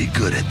really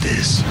good at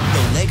this.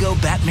 The Lego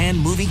Batman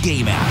Movie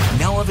Game app,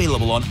 now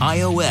available on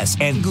iOS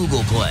and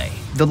Google Play.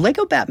 The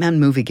Lego Batman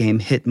movie game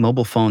hit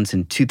mobile phones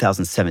in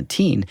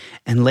 2017,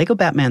 and Lego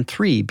Batman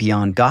 3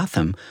 Beyond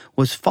Gotham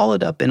was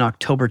followed up in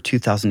October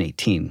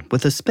 2018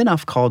 with a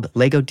spin-off called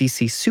Lego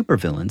DC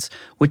Supervillains,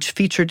 which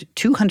featured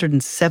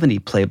 270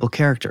 playable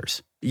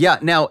characters. Yeah,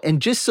 now,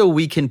 and just so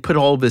we can put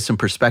all of this in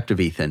perspective,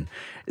 Ethan,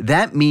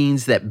 that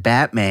means that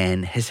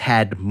Batman has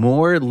had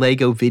more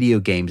Lego video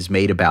games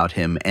made about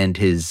him and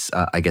his,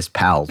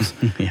 pals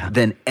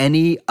than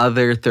any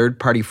other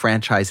third-party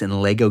franchise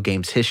in Lego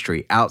games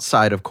history,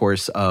 outside, of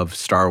course, of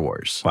Star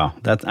Wars. Wow,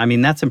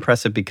 that's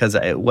impressive because,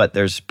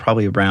 there's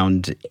probably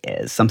around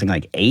something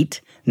like 8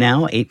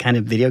 kind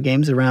of video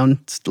games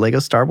around Lego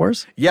Star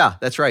Wars? Yeah,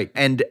 that's right.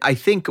 And I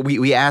think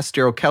we asked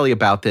Daryl Kelly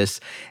about this,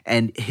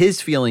 and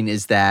his feeling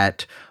is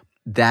that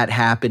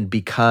happened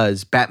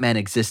because Batman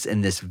exists in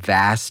this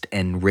vast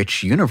and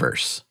rich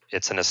universe.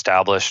 It's an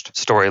established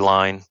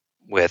storyline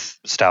with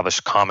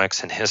established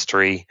comics and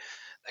history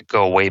that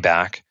go way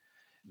back.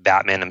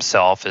 Batman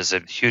himself is a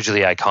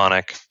hugely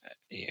iconic.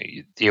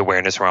 The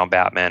awareness around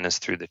Batman is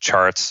through the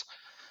charts.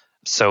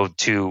 So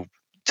to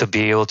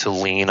be able to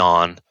lean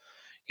on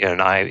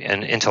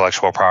an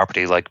intellectual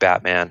property like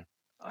Batman,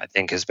 I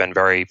think has been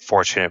very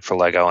fortunate for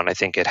Lego, and I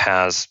think it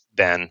has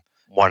been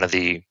one of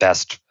the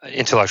best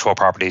intellectual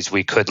properties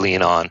we could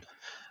lean on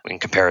in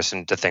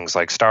comparison to things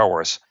like Star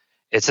Wars.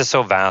 It's just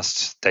so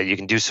vast that you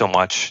can do so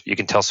much. You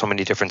can tell so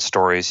many different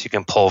stories. You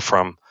can pull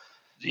from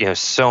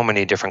so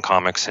many different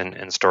comics and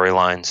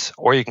storylines,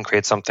 or you can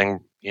create something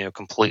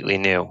completely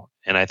new.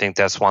 And I think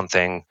that's one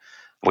thing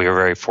we were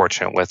very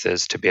fortunate with,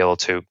 is to be able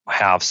to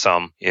have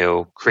some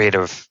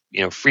creative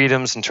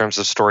freedoms in terms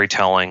of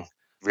storytelling,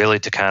 really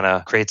to kind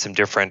of create some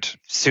different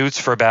suits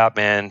for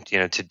Batman,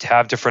 to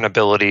have different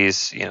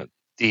abilities.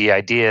 The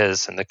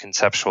ideas and the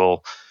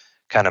conceptual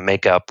kind of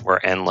makeup were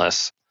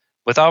endless,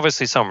 with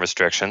obviously some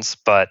restrictions,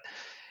 but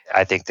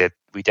I think that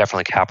we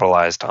definitely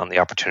capitalized on the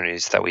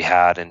opportunities that we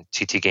had, and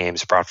TT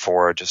Games brought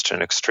forward just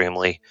an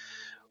extremely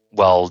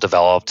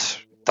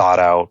well-developed,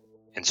 thought-out,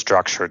 and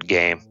structured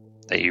game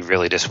that you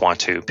really just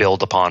want to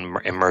build upon,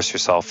 immerse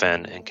yourself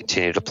in, and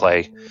continue to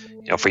play,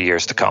 for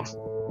years to come.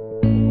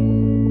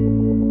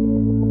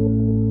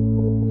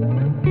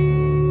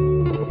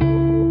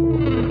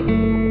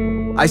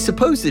 I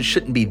suppose it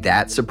shouldn't be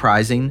that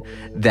surprising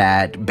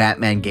that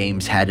Batman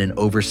games had an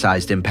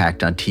oversized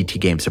impact on TT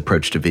Games'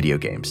 approach to video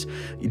games.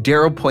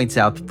 Daryl points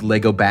out that the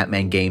Lego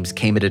Batman games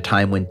came at a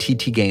time when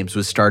TT Games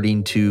was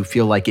starting to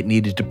feel like it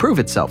needed to prove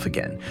itself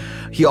again.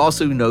 He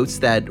also notes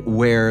that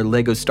where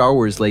Lego Star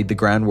Wars laid the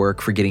groundwork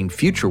for getting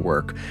future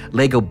work,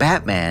 Lego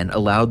Batman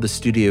allowed the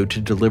studio to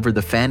deliver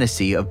the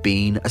fantasy of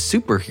being a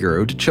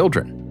superhero to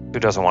children. Who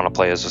doesn't want to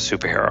play as a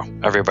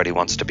superhero? Everybody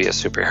wants to be a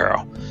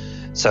superhero.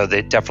 So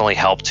they definitely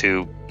helped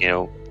to,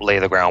 lay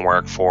the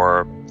groundwork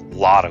for a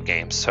lot of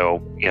games.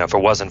 So, if it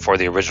wasn't for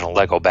the original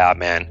Lego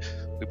Batman,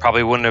 we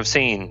probably wouldn't have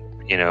seen,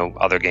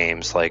 other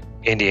games like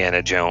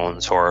Indiana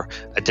Jones or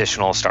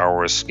additional Star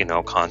Wars,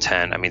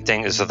 content. I mean,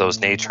 things of those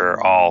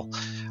nature all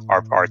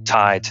are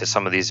tied to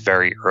some of these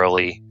very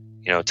early,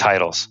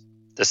 titles.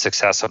 The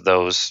success of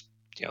those,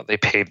 they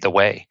paved the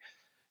way.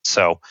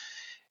 So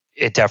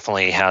it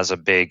definitely has a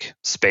big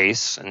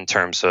space in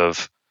terms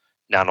of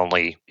not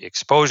only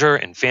exposure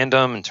and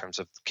fandom, in terms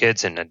of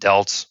kids and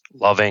adults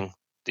loving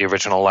the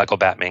original Lego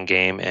Batman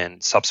game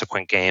and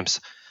subsequent games,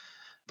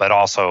 but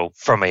also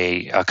from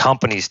a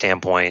company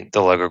standpoint,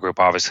 the Lego Group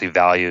obviously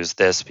values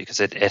this because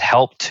it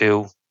helped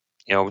to,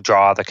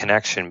 draw the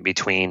connection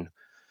between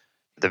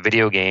the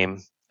video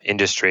game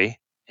industry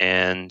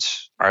and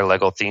our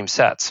Lego themed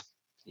sets.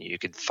 You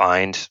could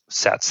find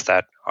sets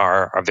that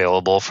are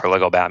available for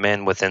Lego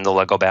Batman within the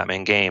Lego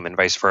Batman game and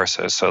vice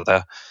versa. So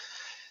the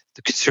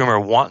consumer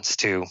wants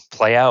to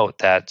play out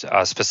that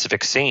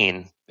specific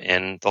scene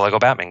in the Lego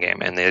Batman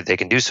game, and they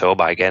can do so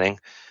by getting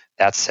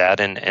that set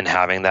and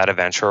having that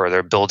adventure, or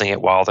they're building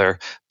it while they're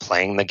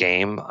playing the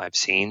game, I've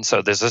seen.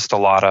 So there's just a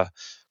lot of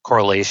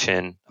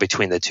correlation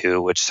between the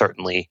two, which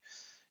certainly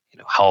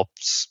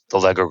helps the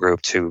Lego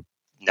Group to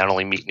not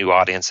only meet new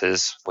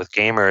audiences with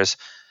gamers,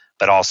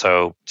 but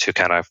also to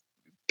kind of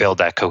build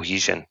that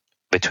cohesion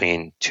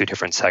between two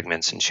different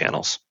segments and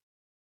channels.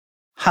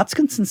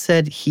 Hodgkinson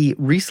said he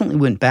recently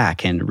went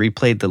back and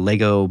replayed the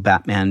Lego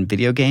Batman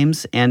video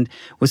games and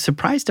was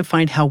surprised to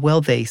find how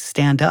well they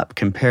stand up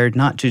compared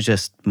not to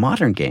just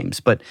modern games,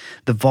 but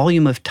the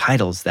volume of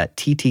titles that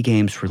TT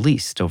Games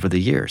released over the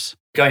years.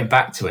 Going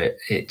back to it,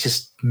 it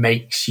just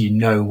makes you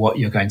know what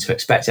you're going to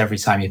expect every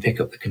time you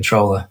pick up the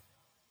controller.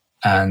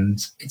 And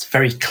it's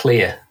very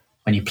clear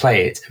when you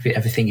play it.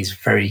 Everything is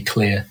very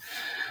clear.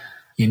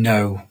 You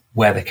know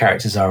where the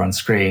characters are on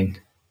screen.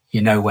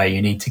 You know where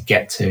you need to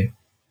get to.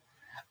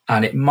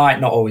 And it might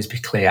not always be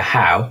clear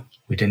how.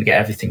 We didn't get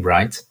everything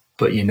right,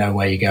 but you know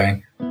where you're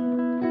going.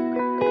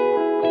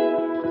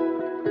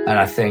 And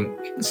I think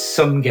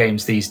some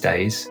games these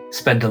days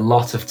spend a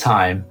lot of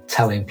time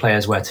telling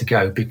players where to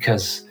go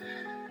because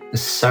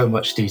there's so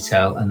much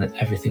detail and that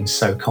everything's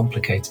so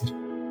complicated.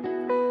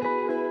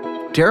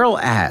 Daryl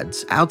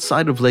adds,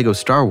 outside of LEGO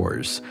Star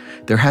Wars,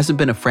 there hasn't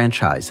been a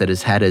franchise that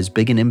has had as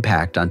big an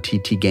impact on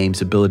TT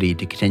Games' ability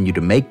to continue to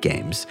make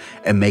games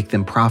and make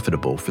them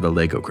profitable for the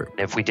LEGO Group.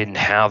 If we didn't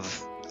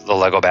have the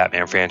LEGO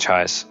Batman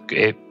franchise,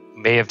 it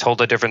may have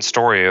told a different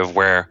story of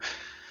where,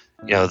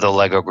 the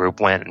LEGO Group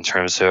went in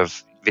terms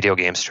of video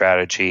game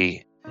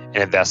strategy and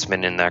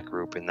investment in that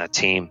group and that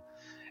team.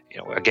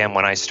 Again,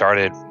 when I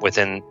started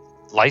within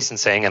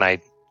licensing and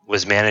I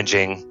was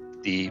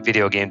managing the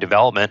video game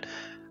development,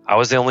 I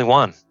was the only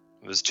one.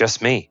 It was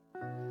just me.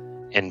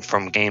 And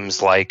from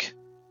games like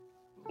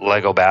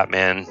Lego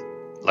Batman,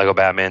 Lego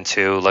Batman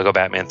 2, Lego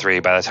Batman 3,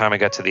 by the time I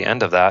got to the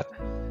end of that,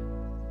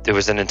 there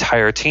was an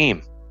entire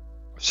team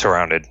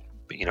surrounded,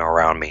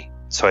 around me.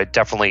 So it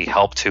definitely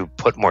helped to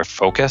put more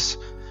focus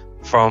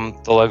from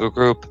the LEGO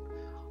Group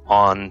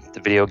on the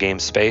video game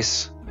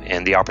space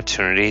and the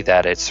opportunity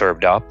that it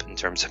served up in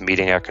terms of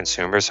meeting our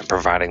consumers and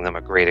providing them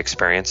a great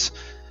experience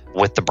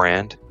with the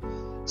brand.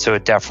 So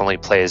it definitely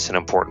plays an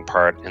important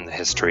part in the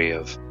history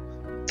of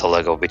the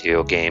LEGO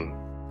video game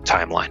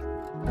timeline.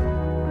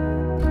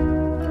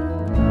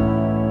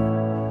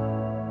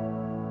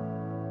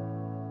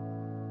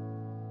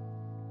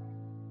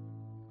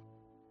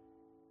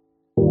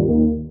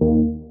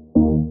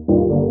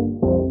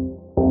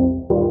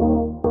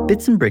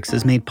 Bits and Bricks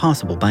is made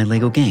possible by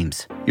LEGO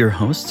Games. Your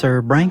hosts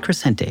are Brian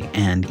Crescente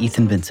and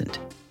Ethan Vincent.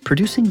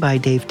 Producing by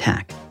Dave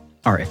Tack.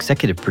 Our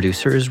executive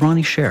producer is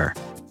Ronnie Scherer.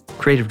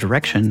 Creative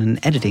direction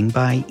and editing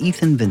by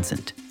Ethan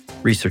Vincent.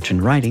 Research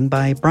and writing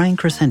by Brian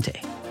Crescente.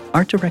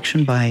 Art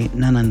direction by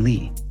Nanan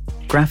Lee.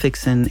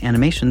 Graphics and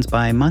animations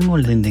by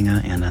Manuel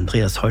Lindinger and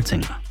Andreas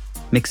Holzinger.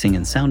 Mixing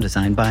and sound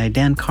design by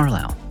Dan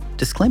Carlisle.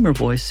 Disclaimer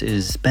voice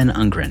is Ben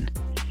Ungren.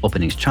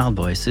 Openings child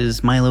voice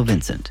is Milo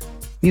Vincent.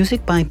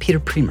 Music by Peter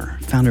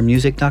Premer,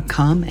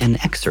 foundermusic.com, and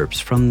excerpts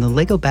from the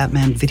LEGO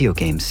Batman video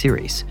game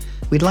series.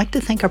 We'd like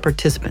to thank our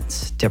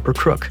participants, Deborah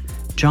Crook,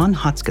 John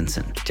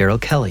Hodgkinson, Daryl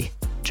Kelly,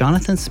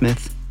 Jonathan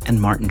Smith, and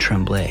Martin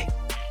Tremblay.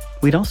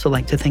 We'd also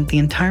like to thank the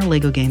entire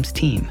LEGO Games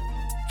team.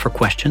 For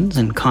questions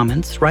and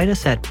comments, write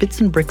us at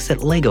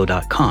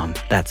bitsandbricks@lego.com.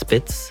 That's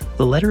bits,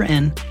 the letter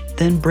N,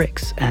 then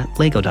bricks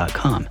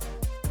 @lego.com.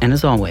 And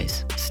as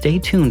always, stay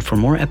tuned for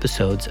more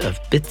episodes of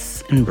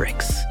Bits and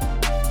Bricks.